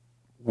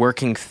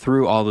working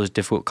through all those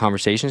difficult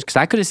conversations. Because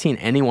I could have seen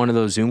any one of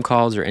those Zoom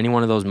calls or any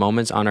one of those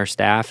moments on our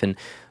staff, and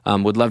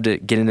would love to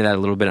get into that a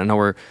little bit. I know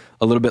we're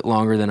a little bit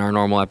longer than our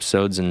normal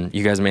episodes, and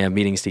you guys may have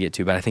meetings to get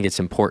to, but I think it's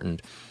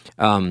important.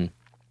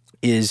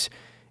 Is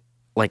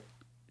like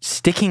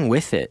sticking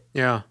with it.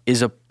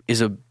 Is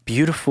a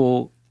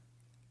beautiful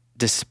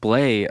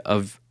display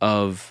of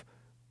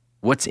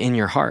what's in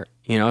your heart.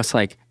 You know, it's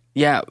like,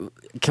 yeah,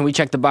 can we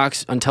check the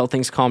box until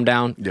things calm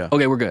down? Yeah.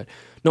 Okay, we're good.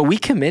 No, we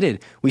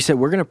committed. We said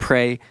we're going to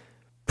pray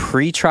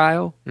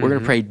pre-trial, we're going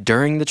to pray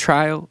during the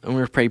trial, and we're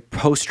going to pray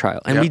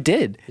post-trial. And we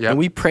did. And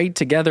we prayed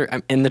together.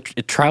 And the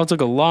trial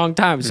took a long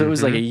time. So it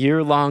was like a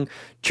year-long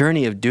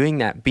journey of doing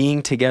that,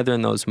 being together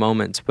in those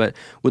moments. But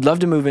would love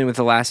to move in with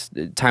the last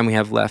time we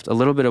have left, a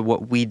little bit of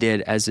what we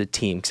did as a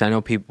team. Because I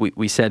know people,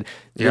 we said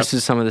this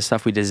is some of the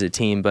stuff we did as a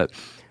team. But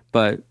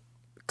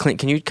Clint,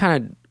 can you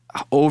kind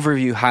of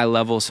overview high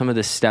level some of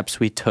the steps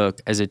we took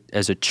as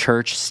a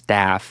church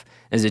staff,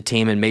 as a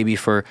team, and maybe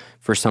for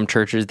some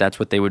churches, that's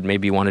what they would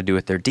maybe want to do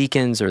with their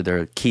deacons or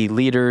their key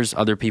leaders.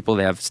 Other people,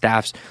 they have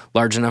staffs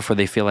large enough where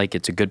they feel like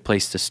it's a good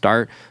place to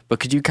start. But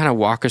could you kind of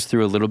walk us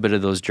through a little bit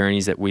of those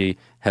journeys that we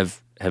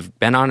have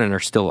been on and are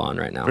still on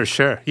right now? For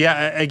sure.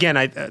 Yeah, again,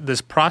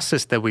 this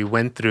process that we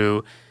went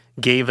through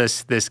gave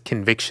us this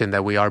conviction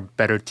that we are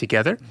better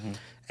together.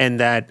 And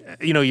that,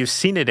 you know, you've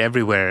seen it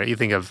everywhere. You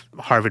think of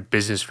Harvard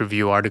Business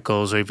Review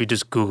articles, or if you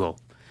just Google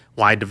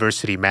why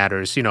diversity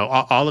matters, you know,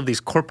 all of these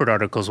corporate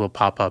articles will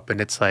pop up,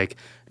 and it's like,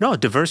 no,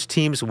 diverse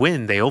teams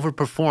win, they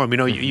overperform. You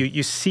know,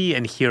 you see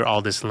and hear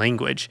all this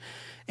language.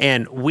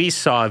 And we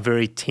saw a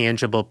very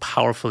tangible,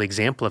 powerful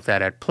example of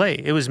that at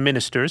play. It was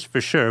ministers, for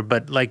sure,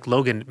 but like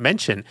Logan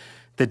mentioned,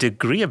 the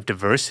degree of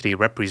diversity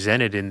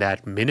represented in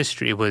that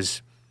ministry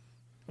was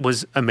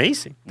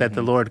amazing, that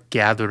the Lord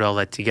gathered all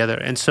that together.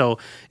 And so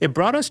it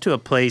brought us to a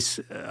place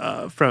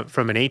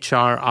from an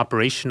HR,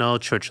 operational,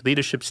 church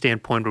leadership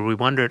standpoint where we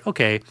wondered,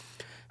 okay,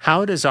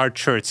 how does our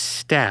church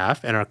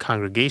staff and our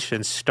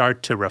congregation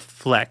start to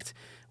reflect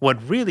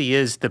what really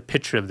is the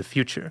picture of the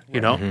future,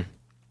 you know?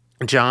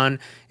 John,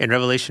 in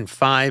Revelation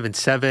 5 and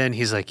 7,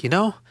 he's like, you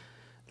know,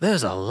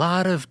 there's a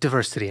lot of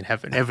diversity in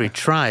heaven, every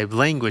tribe,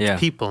 language,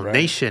 people,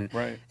 nation.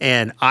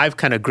 And I've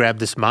kind of grabbed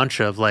this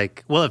mantra of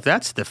like, well, if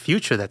that's the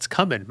future that's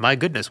coming, my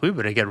goodness, we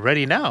better get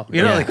ready now.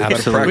 You know, like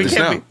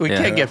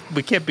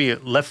we can't be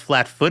left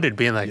flat-footed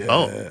being like, I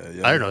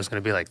don't know, it's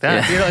going to be like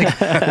that. You know,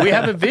 like we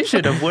have a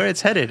vision of where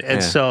it's headed.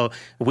 And so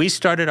we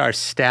started our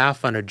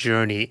staff on a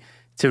journey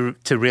to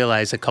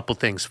realize a couple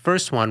things.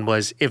 First one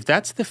was, if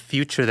that's the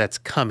future that's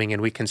coming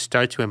and we can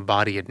start to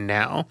embody it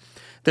now,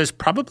 there's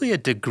probably a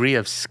degree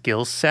of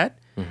skill set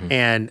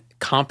and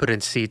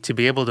competency to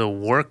be able to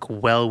work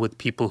well with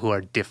people who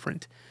are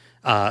different.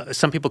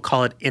 Some people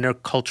call it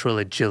intercultural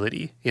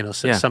agility. You know,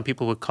 so some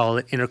people would call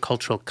it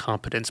intercultural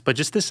competence. But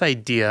just this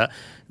idea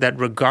that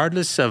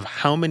regardless of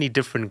how many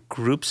different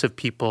groups of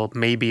people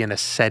may be in a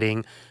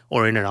setting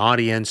or in an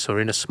audience or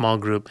in a small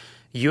group,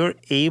 you're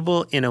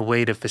able in a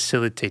way to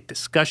facilitate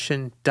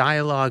discussion,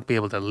 dialogue, be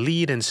able to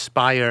lead,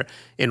 inspire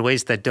in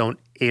ways that don't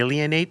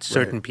alienate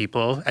certain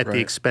people at the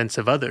expense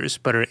of others,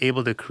 but are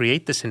able to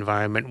create this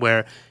environment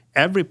where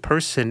every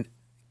person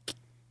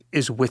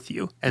is with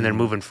you and they're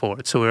moving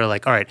forward. So we were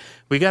like, all right,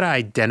 we got to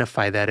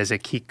identify that as a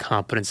key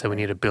competence that we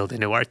need to build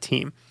into our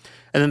team.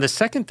 And then the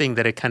second thing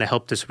that it kind of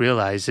helped us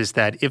realize is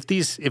that if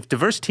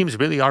diverse teams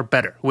really are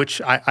better,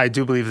 which I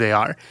do believe they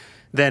are,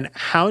 then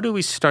how do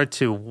we start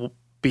to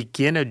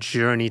begin a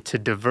journey to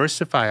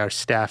diversify our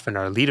staff and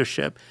our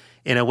leadership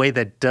in a way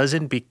that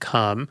doesn't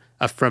become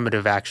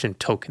affirmative action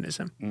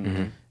tokenism?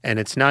 And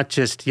it's not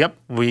just,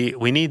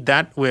 we need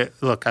that.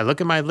 Look, I look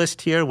at my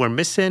list here. We're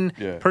missing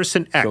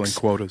person X. Filling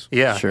quotas.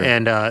 Yeah, sure.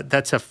 And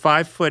that's a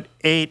 5'8",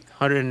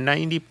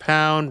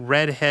 190-pound,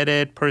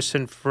 redheaded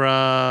person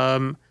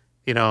from,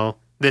 you know,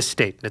 this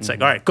state. And it's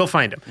like, all right, go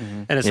find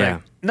him. And it's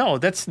like, no,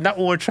 that's not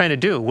what we're trying to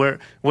do.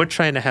 We're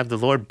trying to have the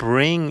Lord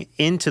bring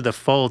into the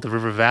fold of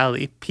River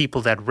Valley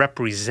people that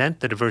represent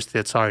the diversity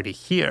that's already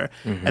here,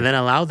 and then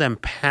allow them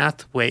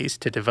pathways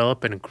to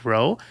develop and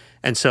grow.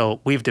 And so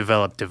we've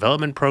developed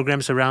development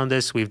programs around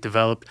this. We've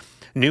developed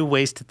new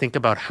ways to think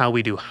about how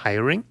we do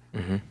hiring,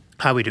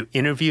 how we do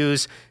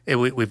interviews.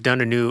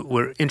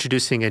 We're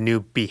introducing a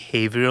new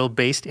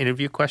behavioral-based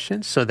interview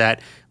question so that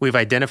we've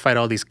identified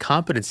all these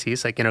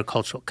competencies like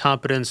intercultural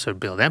competence or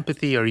build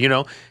empathy or, you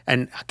know,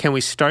 and can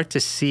we start to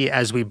see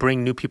as we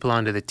bring new people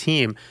onto the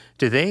team,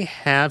 do they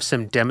have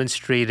some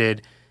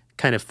demonstrated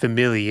kind of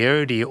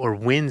familiarity or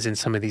wins in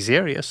some of these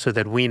areas so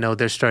that we know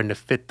they're starting to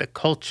fit the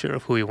culture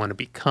of who we want to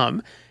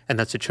become. And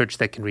that's a church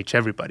that can reach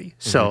everybody.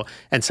 So,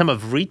 and some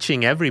of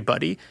reaching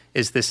everybody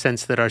is the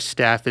sense that our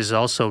staff is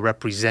also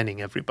representing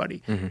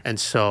everybody. And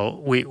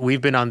so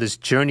we've been on this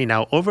journey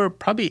now over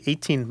probably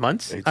 18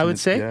 months, I would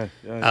say,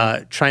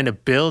 trying to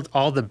build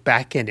all the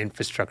back-end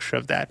infrastructure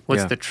of that.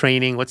 What's the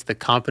training? What's the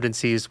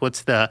competencies?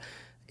 What's the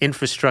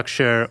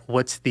infrastructure?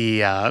 What's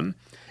the... and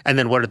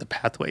then what are the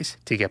pathways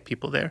to get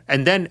people there?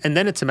 And then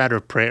it's a matter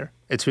of prayer.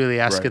 It's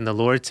really asking the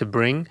Lord to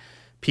bring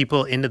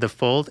people into the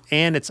fold,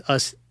 and it's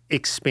us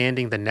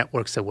expanding the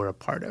networks that we're a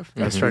part of.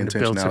 That's starting to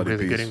build some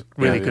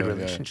really good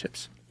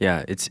relationships.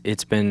 Yeah,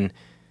 it's been.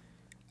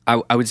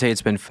 I would say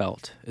it's been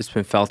felt. It's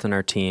been felt in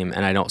our team,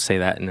 and I don't say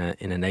that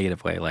in a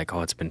negative way, like,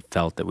 oh, it's been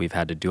felt that we've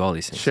had to do all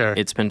these things. Sure.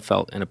 It's been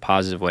felt in a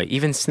positive way.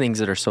 Even things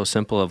that are so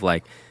simple of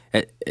like,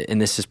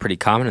 and this is pretty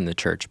common in the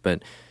church,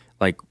 but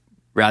like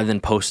rather than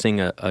posting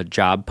a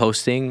job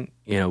posting,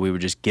 we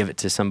would just give it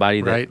to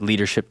somebody that Right.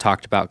 leadership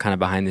talked about kind of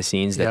behind the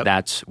scenes, Yep.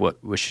 that's what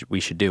we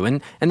should do.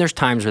 And there's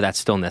times where that's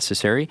still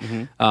necessary.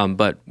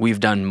 But we've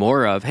done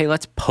more of, hey,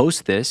 let's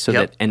post this so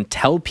Yep. that, and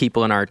tell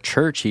people in our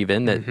church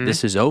even that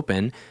this is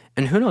open.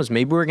 And who knows,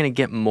 maybe we're going to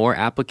get more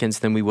applicants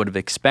than we would have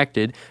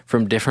expected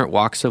from different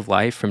walks of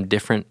life, from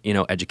different,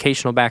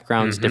 educational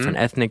backgrounds, different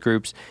ethnic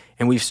groups.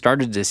 And we've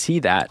started to see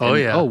that. Oh,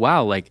 and, yeah. oh,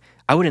 wow, like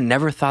I would have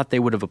never thought they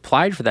would have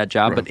applied for that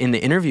job. But in the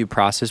interview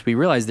process, we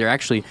realized they're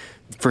actually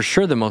for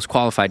sure the most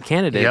qualified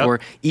candidate. Yep. Or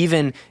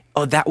even,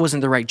 oh, that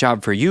wasn't the right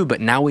job for you,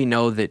 but now we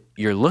know that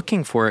you're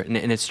looking for it.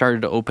 And it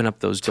started to open up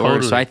those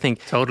doors. So I think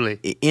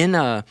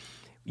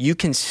you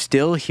can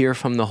still hear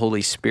from the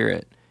Holy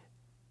Spirit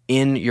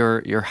in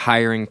your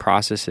hiring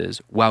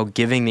processes while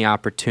giving the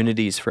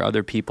opportunities for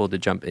other people to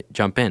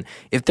jump in.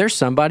 If there's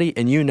somebody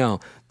and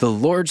the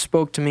Lord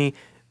spoke to me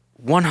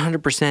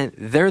 100%,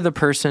 they're the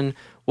person,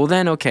 well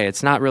then, okay,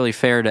 it's not really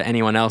fair to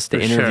anyone else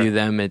to interview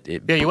them.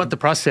 You want the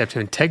process to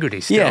have integrity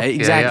still. Yeah,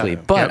 exactly.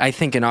 Yeah. But I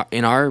think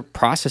in our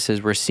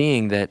processes, we're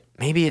seeing that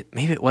maybe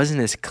it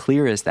wasn't as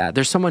clear as that.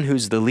 There's someone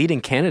who's the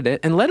leading candidate,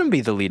 and let them be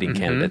the leading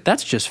candidate.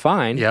 That's just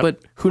fine. Yep. But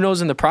who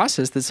knows in the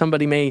process that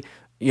somebody may,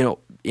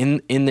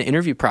 in the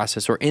interview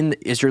process or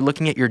as you're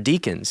looking at your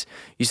deacons,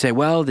 you say,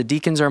 well, the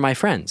deacons are my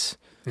friends.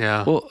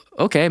 Yeah. Well,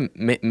 okay,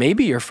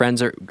 maybe your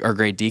friends are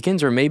great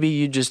deacons, or maybe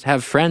you just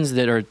have friends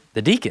that are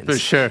the deacons. For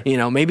sure.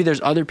 Maybe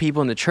there's other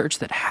people in the church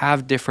that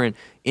have different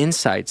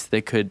insights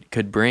that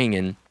could bring.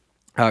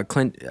 And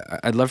Clint,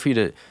 I'd love for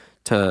you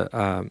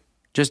to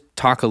just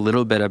talk a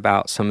little bit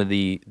about some of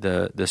the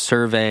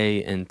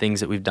survey and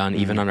things that we've done,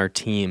 even on our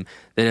team,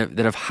 that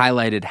have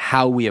highlighted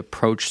how we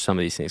approach some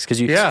of these things.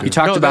 Because you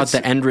talked about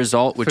the end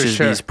result, which is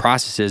these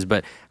processes,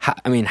 but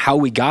how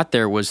we got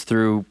there was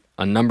through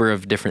a number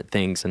of different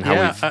things and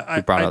how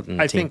we brought out in the team.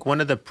 I think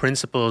one of the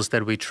principles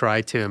that we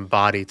tried to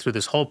embody through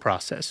this whole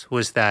process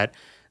was that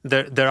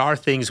there are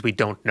things we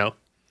don't know.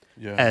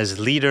 Yeah. As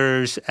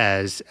leaders,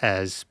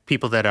 as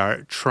people that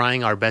are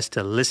trying our best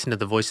to listen to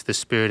the voice of the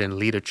Spirit and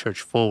lead a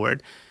church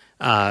forward,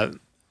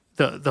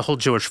 the whole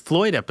George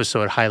Floyd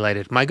episode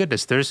highlighted, my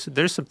goodness,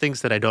 there's some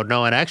things that I don't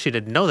know, and I actually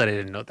didn't know that I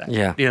didn't know that.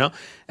 Yeah.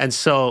 And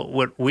so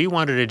what we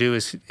wanted to do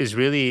is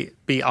really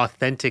be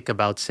authentic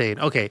about saying,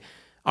 okay,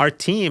 our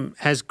team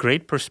has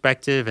great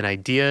perspective and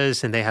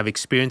ideas, and they have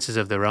experiences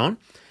of their own.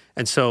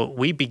 And so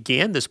we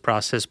began this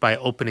process by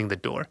opening the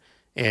door.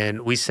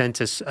 And we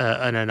sent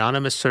an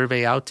anonymous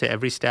survey out to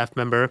every staff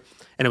member,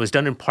 and it was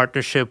done in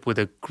partnership with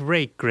a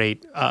great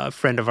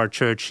friend of our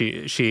church.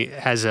 She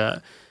has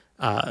a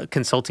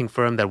consulting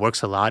firm that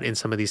works a lot in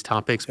some of these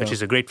topics, but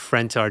she's a great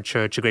friend to our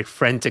church, a great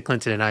friend to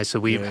Clinton and I, so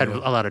we had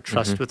a lot of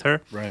trust with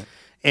her. Right.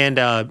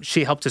 And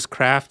she helped us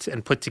craft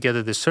and put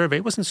together this survey.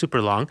 It wasn't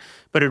super long,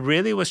 but it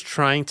really was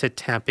trying to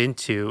tap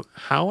into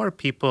how are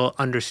people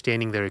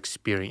understanding their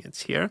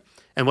experience here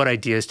and what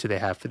ideas do they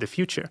have for the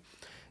future.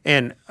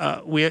 And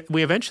we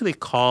eventually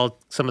called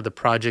some of the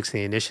projects and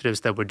the initiatives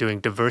that we're doing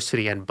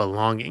diversity and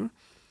belonging.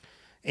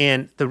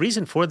 And the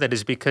reason for that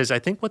is because I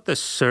think what the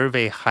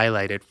survey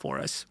highlighted for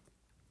us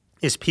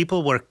is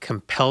people were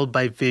compelled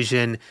by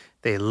vision.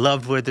 They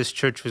loved where this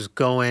church was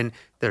going.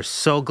 They're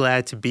so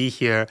glad to be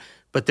here.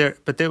 But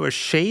there were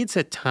shades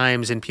at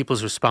times in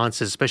people's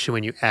responses, especially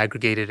when you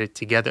aggregated it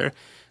together,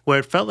 where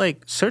it felt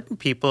like certain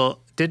people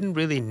didn't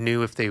really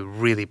knew if they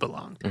really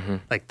belonged. Mm-hmm.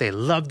 Like they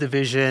loved the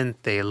vision,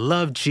 they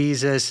loved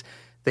Jesus,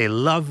 they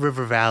loved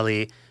River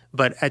Valley,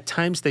 but at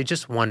times they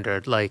just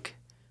wondered, like,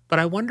 but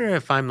I wonder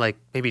if I'm like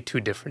maybe too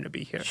different to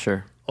be here.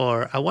 Sure.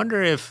 Or I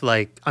wonder if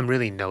like I'm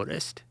really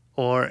noticed.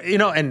 Or,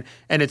 and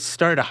it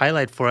started to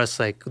highlight for us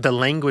like the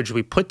language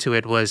we put to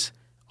it was,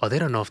 oh, they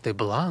don't know if they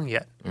belong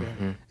yet.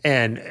 Mm-hmm.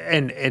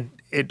 And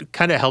it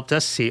kind of helped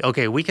us see,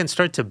 okay, we can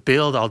start to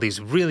build all these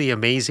really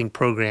amazing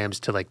programs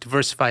to like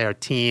diversify our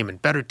team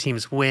and better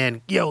teams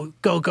win. Yo,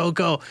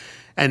 go.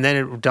 And then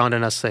it dawned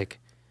on us like,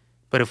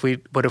 but if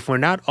we're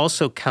not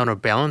also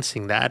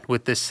counterbalancing that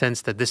with this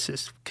sense that this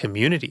is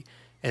community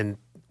and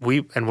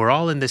we're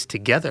all in this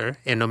together,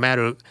 and no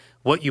matter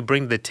what you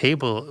bring to the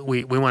table,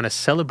 we want to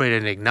celebrate it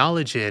and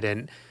acknowledge it.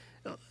 And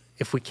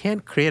if we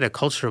can't create a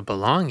culture of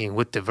belonging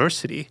with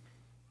diversity,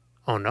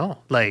 oh no!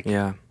 Like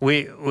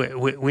we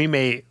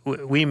may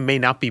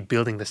not be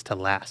building this to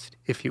last,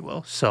 if you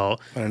will. So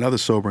and another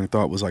sobering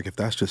thought was like, if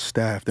that's just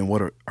staff, then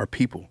what are our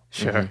people?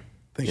 Sure,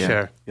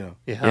 Sure.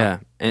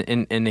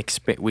 And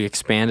we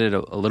expanded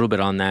a little bit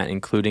on that,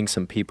 including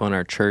some people in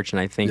our church. And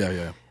I think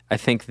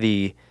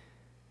the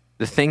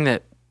thing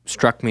that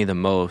struck me the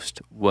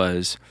most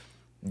was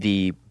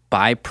the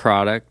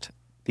byproduct,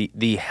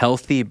 the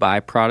healthy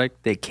byproduct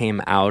that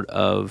came out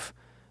of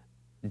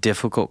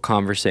difficult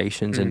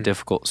conversations and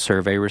difficult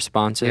survey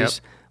responses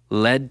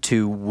led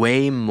to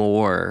way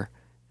more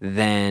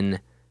than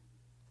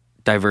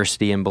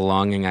diversity and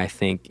belonging, I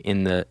think,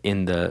 in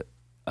the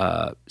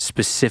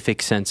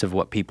specific sense of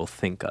what people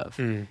think of.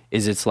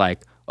 Is it's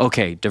like,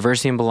 okay,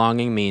 diversity and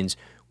belonging means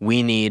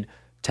we need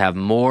to have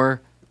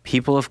more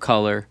people of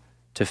color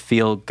to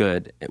feel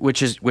good,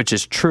 which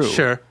is true.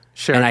 Sure.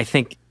 Sure. And I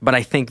think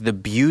the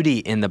beauty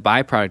in the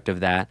byproduct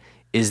of that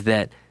is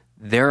that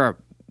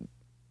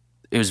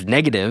it was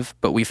negative,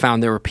 but we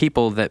found there were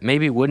people that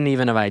maybe wouldn't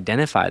even have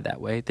identified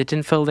that way, that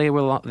didn't feel they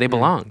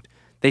belonged.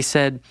 They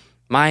said,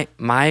 my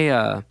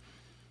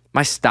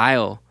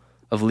style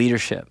of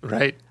leadership,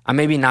 Right. I'm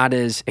maybe not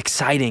as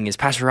exciting as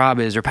Pastor Rob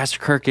is or Pastor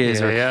Kirk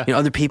is or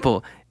other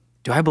people.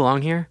 Do I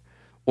belong here?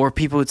 Or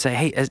people would say,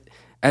 hey,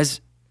 as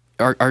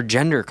our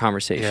gender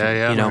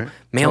conversation,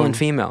 male and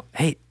female,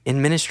 hey,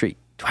 in ministry,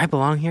 do I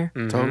belong here?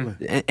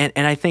 Totally.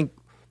 And I think,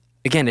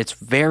 again, it's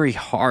very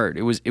hard.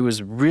 It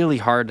was really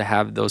hard to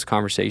have those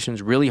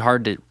conversations, really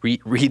hard to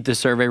read the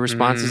survey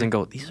responses and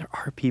go, these are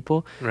our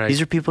people. Right.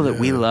 These are people that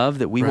we love,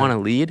 that we want to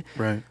lead.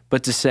 Right.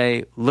 But to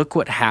say, look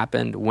what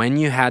happened when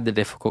you had the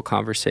difficult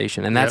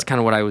conversation. And that's kind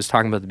of what I was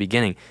talking about at the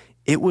beginning.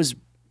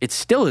 It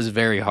still is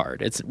very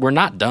hard. We're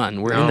not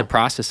done. We're in the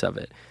process of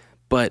it.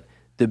 But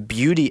the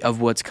beauty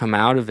of what's come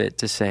out of it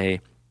to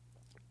say,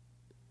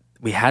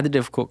 we had the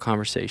difficult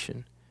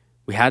conversation.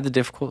 We had the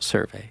difficult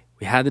survey.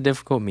 We had the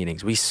difficult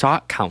meetings. We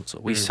sought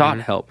counsel. We sought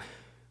help.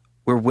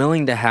 We're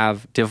willing to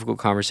have difficult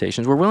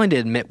conversations. We're willing to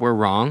admit we're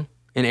wrong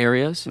in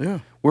areas. Yeah.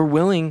 We're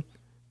willing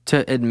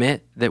to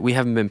admit that we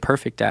haven't been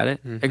perfect at it,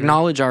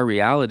 acknowledge our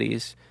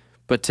realities,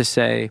 but to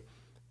say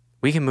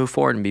we can move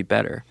forward and be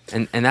better.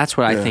 And that's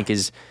what I think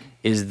is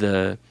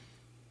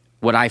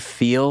what I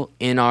feel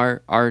in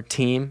our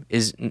team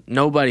is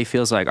nobody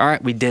feels like, all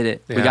right, we did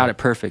it. We got it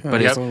perfect.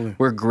 But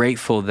we're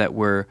grateful that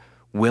we're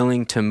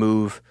willing to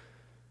move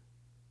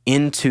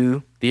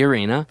into the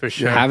arena, For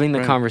sure. having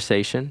the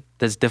conversation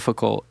that's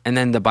difficult, and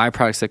then the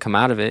byproducts that come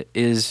out of it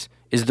is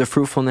the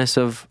fruitfulness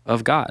of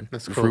God.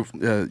 That's cool.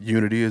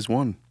 Unity is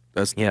one.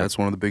 That's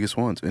one of the biggest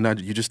ones. And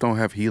you just don't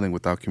have healing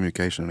without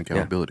communication and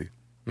accountability.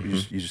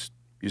 You just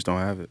don't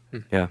have it.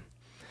 Yeah.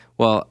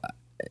 Well,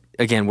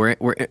 again, we're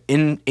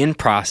in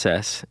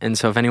process, and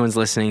so if anyone's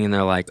listening and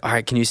they're like, "All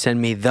right, can you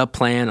send me the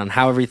plan on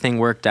how everything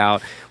worked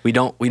out?" We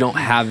don't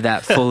have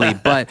that fully,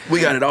 but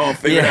We got it all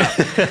figured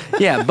out.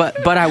 yeah.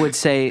 But I would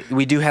say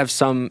we do have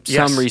some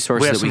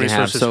resources that we can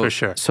have. So for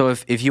sure. So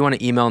if you want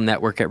to email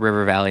network at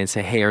River Valley and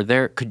say, "Hey,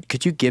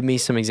 could you give me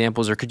some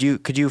examples, or could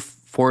you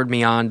forward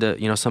me on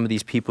to some of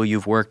these people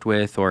you've worked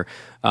with, or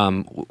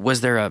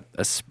was there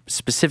a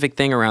specific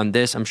thing around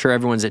this?" I'm sure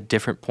everyone's at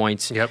different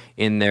points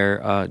in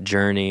their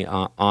journey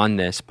on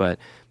this, but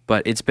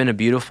it's been a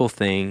beautiful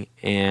thing,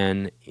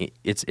 and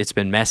it's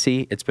been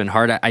messy. It's been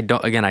hard.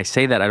 I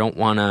say that I don't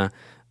want to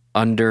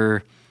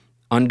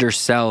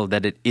undersell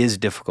that it is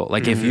difficult.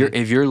 Like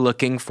if you're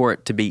looking for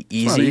it to be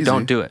easy,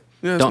 don't do it.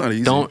 Yeah, it's not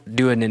easy. Don't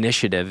do an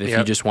initiative if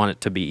you just want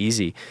it to be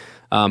easy.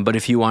 But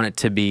if you want it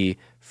to be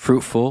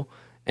fruitful,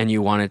 and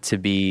you want it to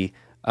be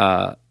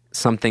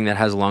something that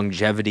has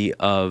longevity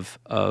of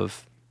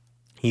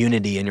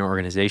unity in your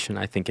organization,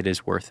 I think it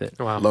is worth it.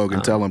 Wow.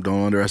 Logan, tell them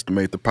don't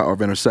underestimate the power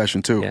of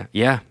intercession too.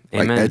 Yeah.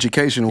 Like Amen.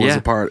 education was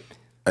a part.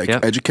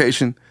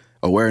 Education,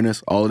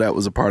 awareness, all of that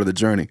was a part of the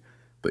journey.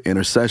 But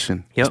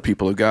intercession is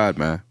people of God,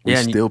 man. We're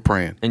still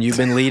praying. And you've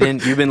been leading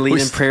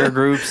prayer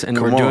groups,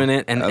 and we're doing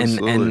it.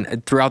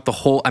 And throughout the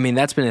whole,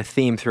 that's been a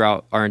theme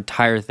throughout our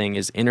entire thing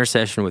is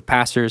intercession with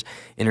pastors,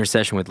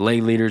 intercession with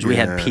lay leaders. We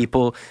had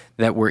people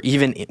that were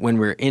even when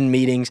we were in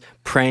meetings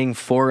praying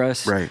for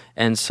us. Right.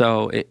 And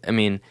so,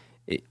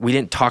 we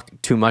didn't talk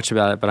too much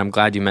about it, but I'm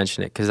glad you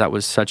mentioned it because that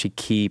was such a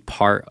key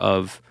part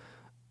of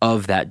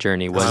that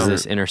journey was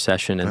this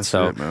intercession. And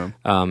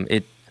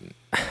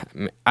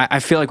I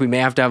feel like we may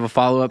have to have a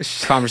follow-up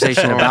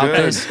conversation about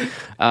this,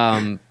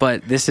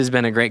 but this has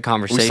been a great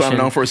conversation. We signing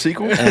on for a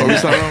sequel?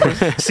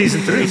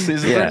 Season 3.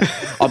 Season 3?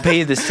 I'll pay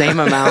you the same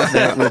amount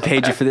that we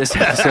paid you for this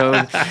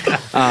episode.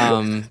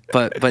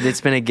 But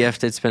it's been a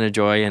gift. It's been a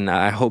joy, and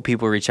I hope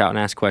people reach out and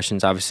ask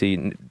questions.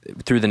 Obviously,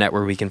 through the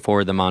network, we can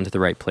forward them on to the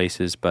right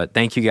places. But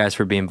thank you guys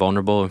for being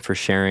vulnerable and for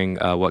sharing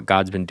what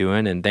God's been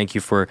doing, and thank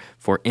you for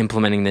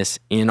implementing this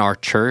in our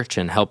church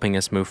and helping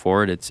us move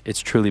forward. It's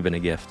truly been a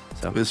gift.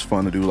 So it's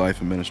fun to do life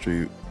and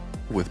ministry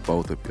with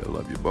both of you. I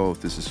love you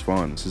both. This is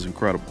fun. This is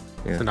incredible.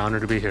 It's an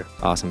honor to be here.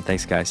 Awesome.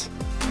 Thanks, guys.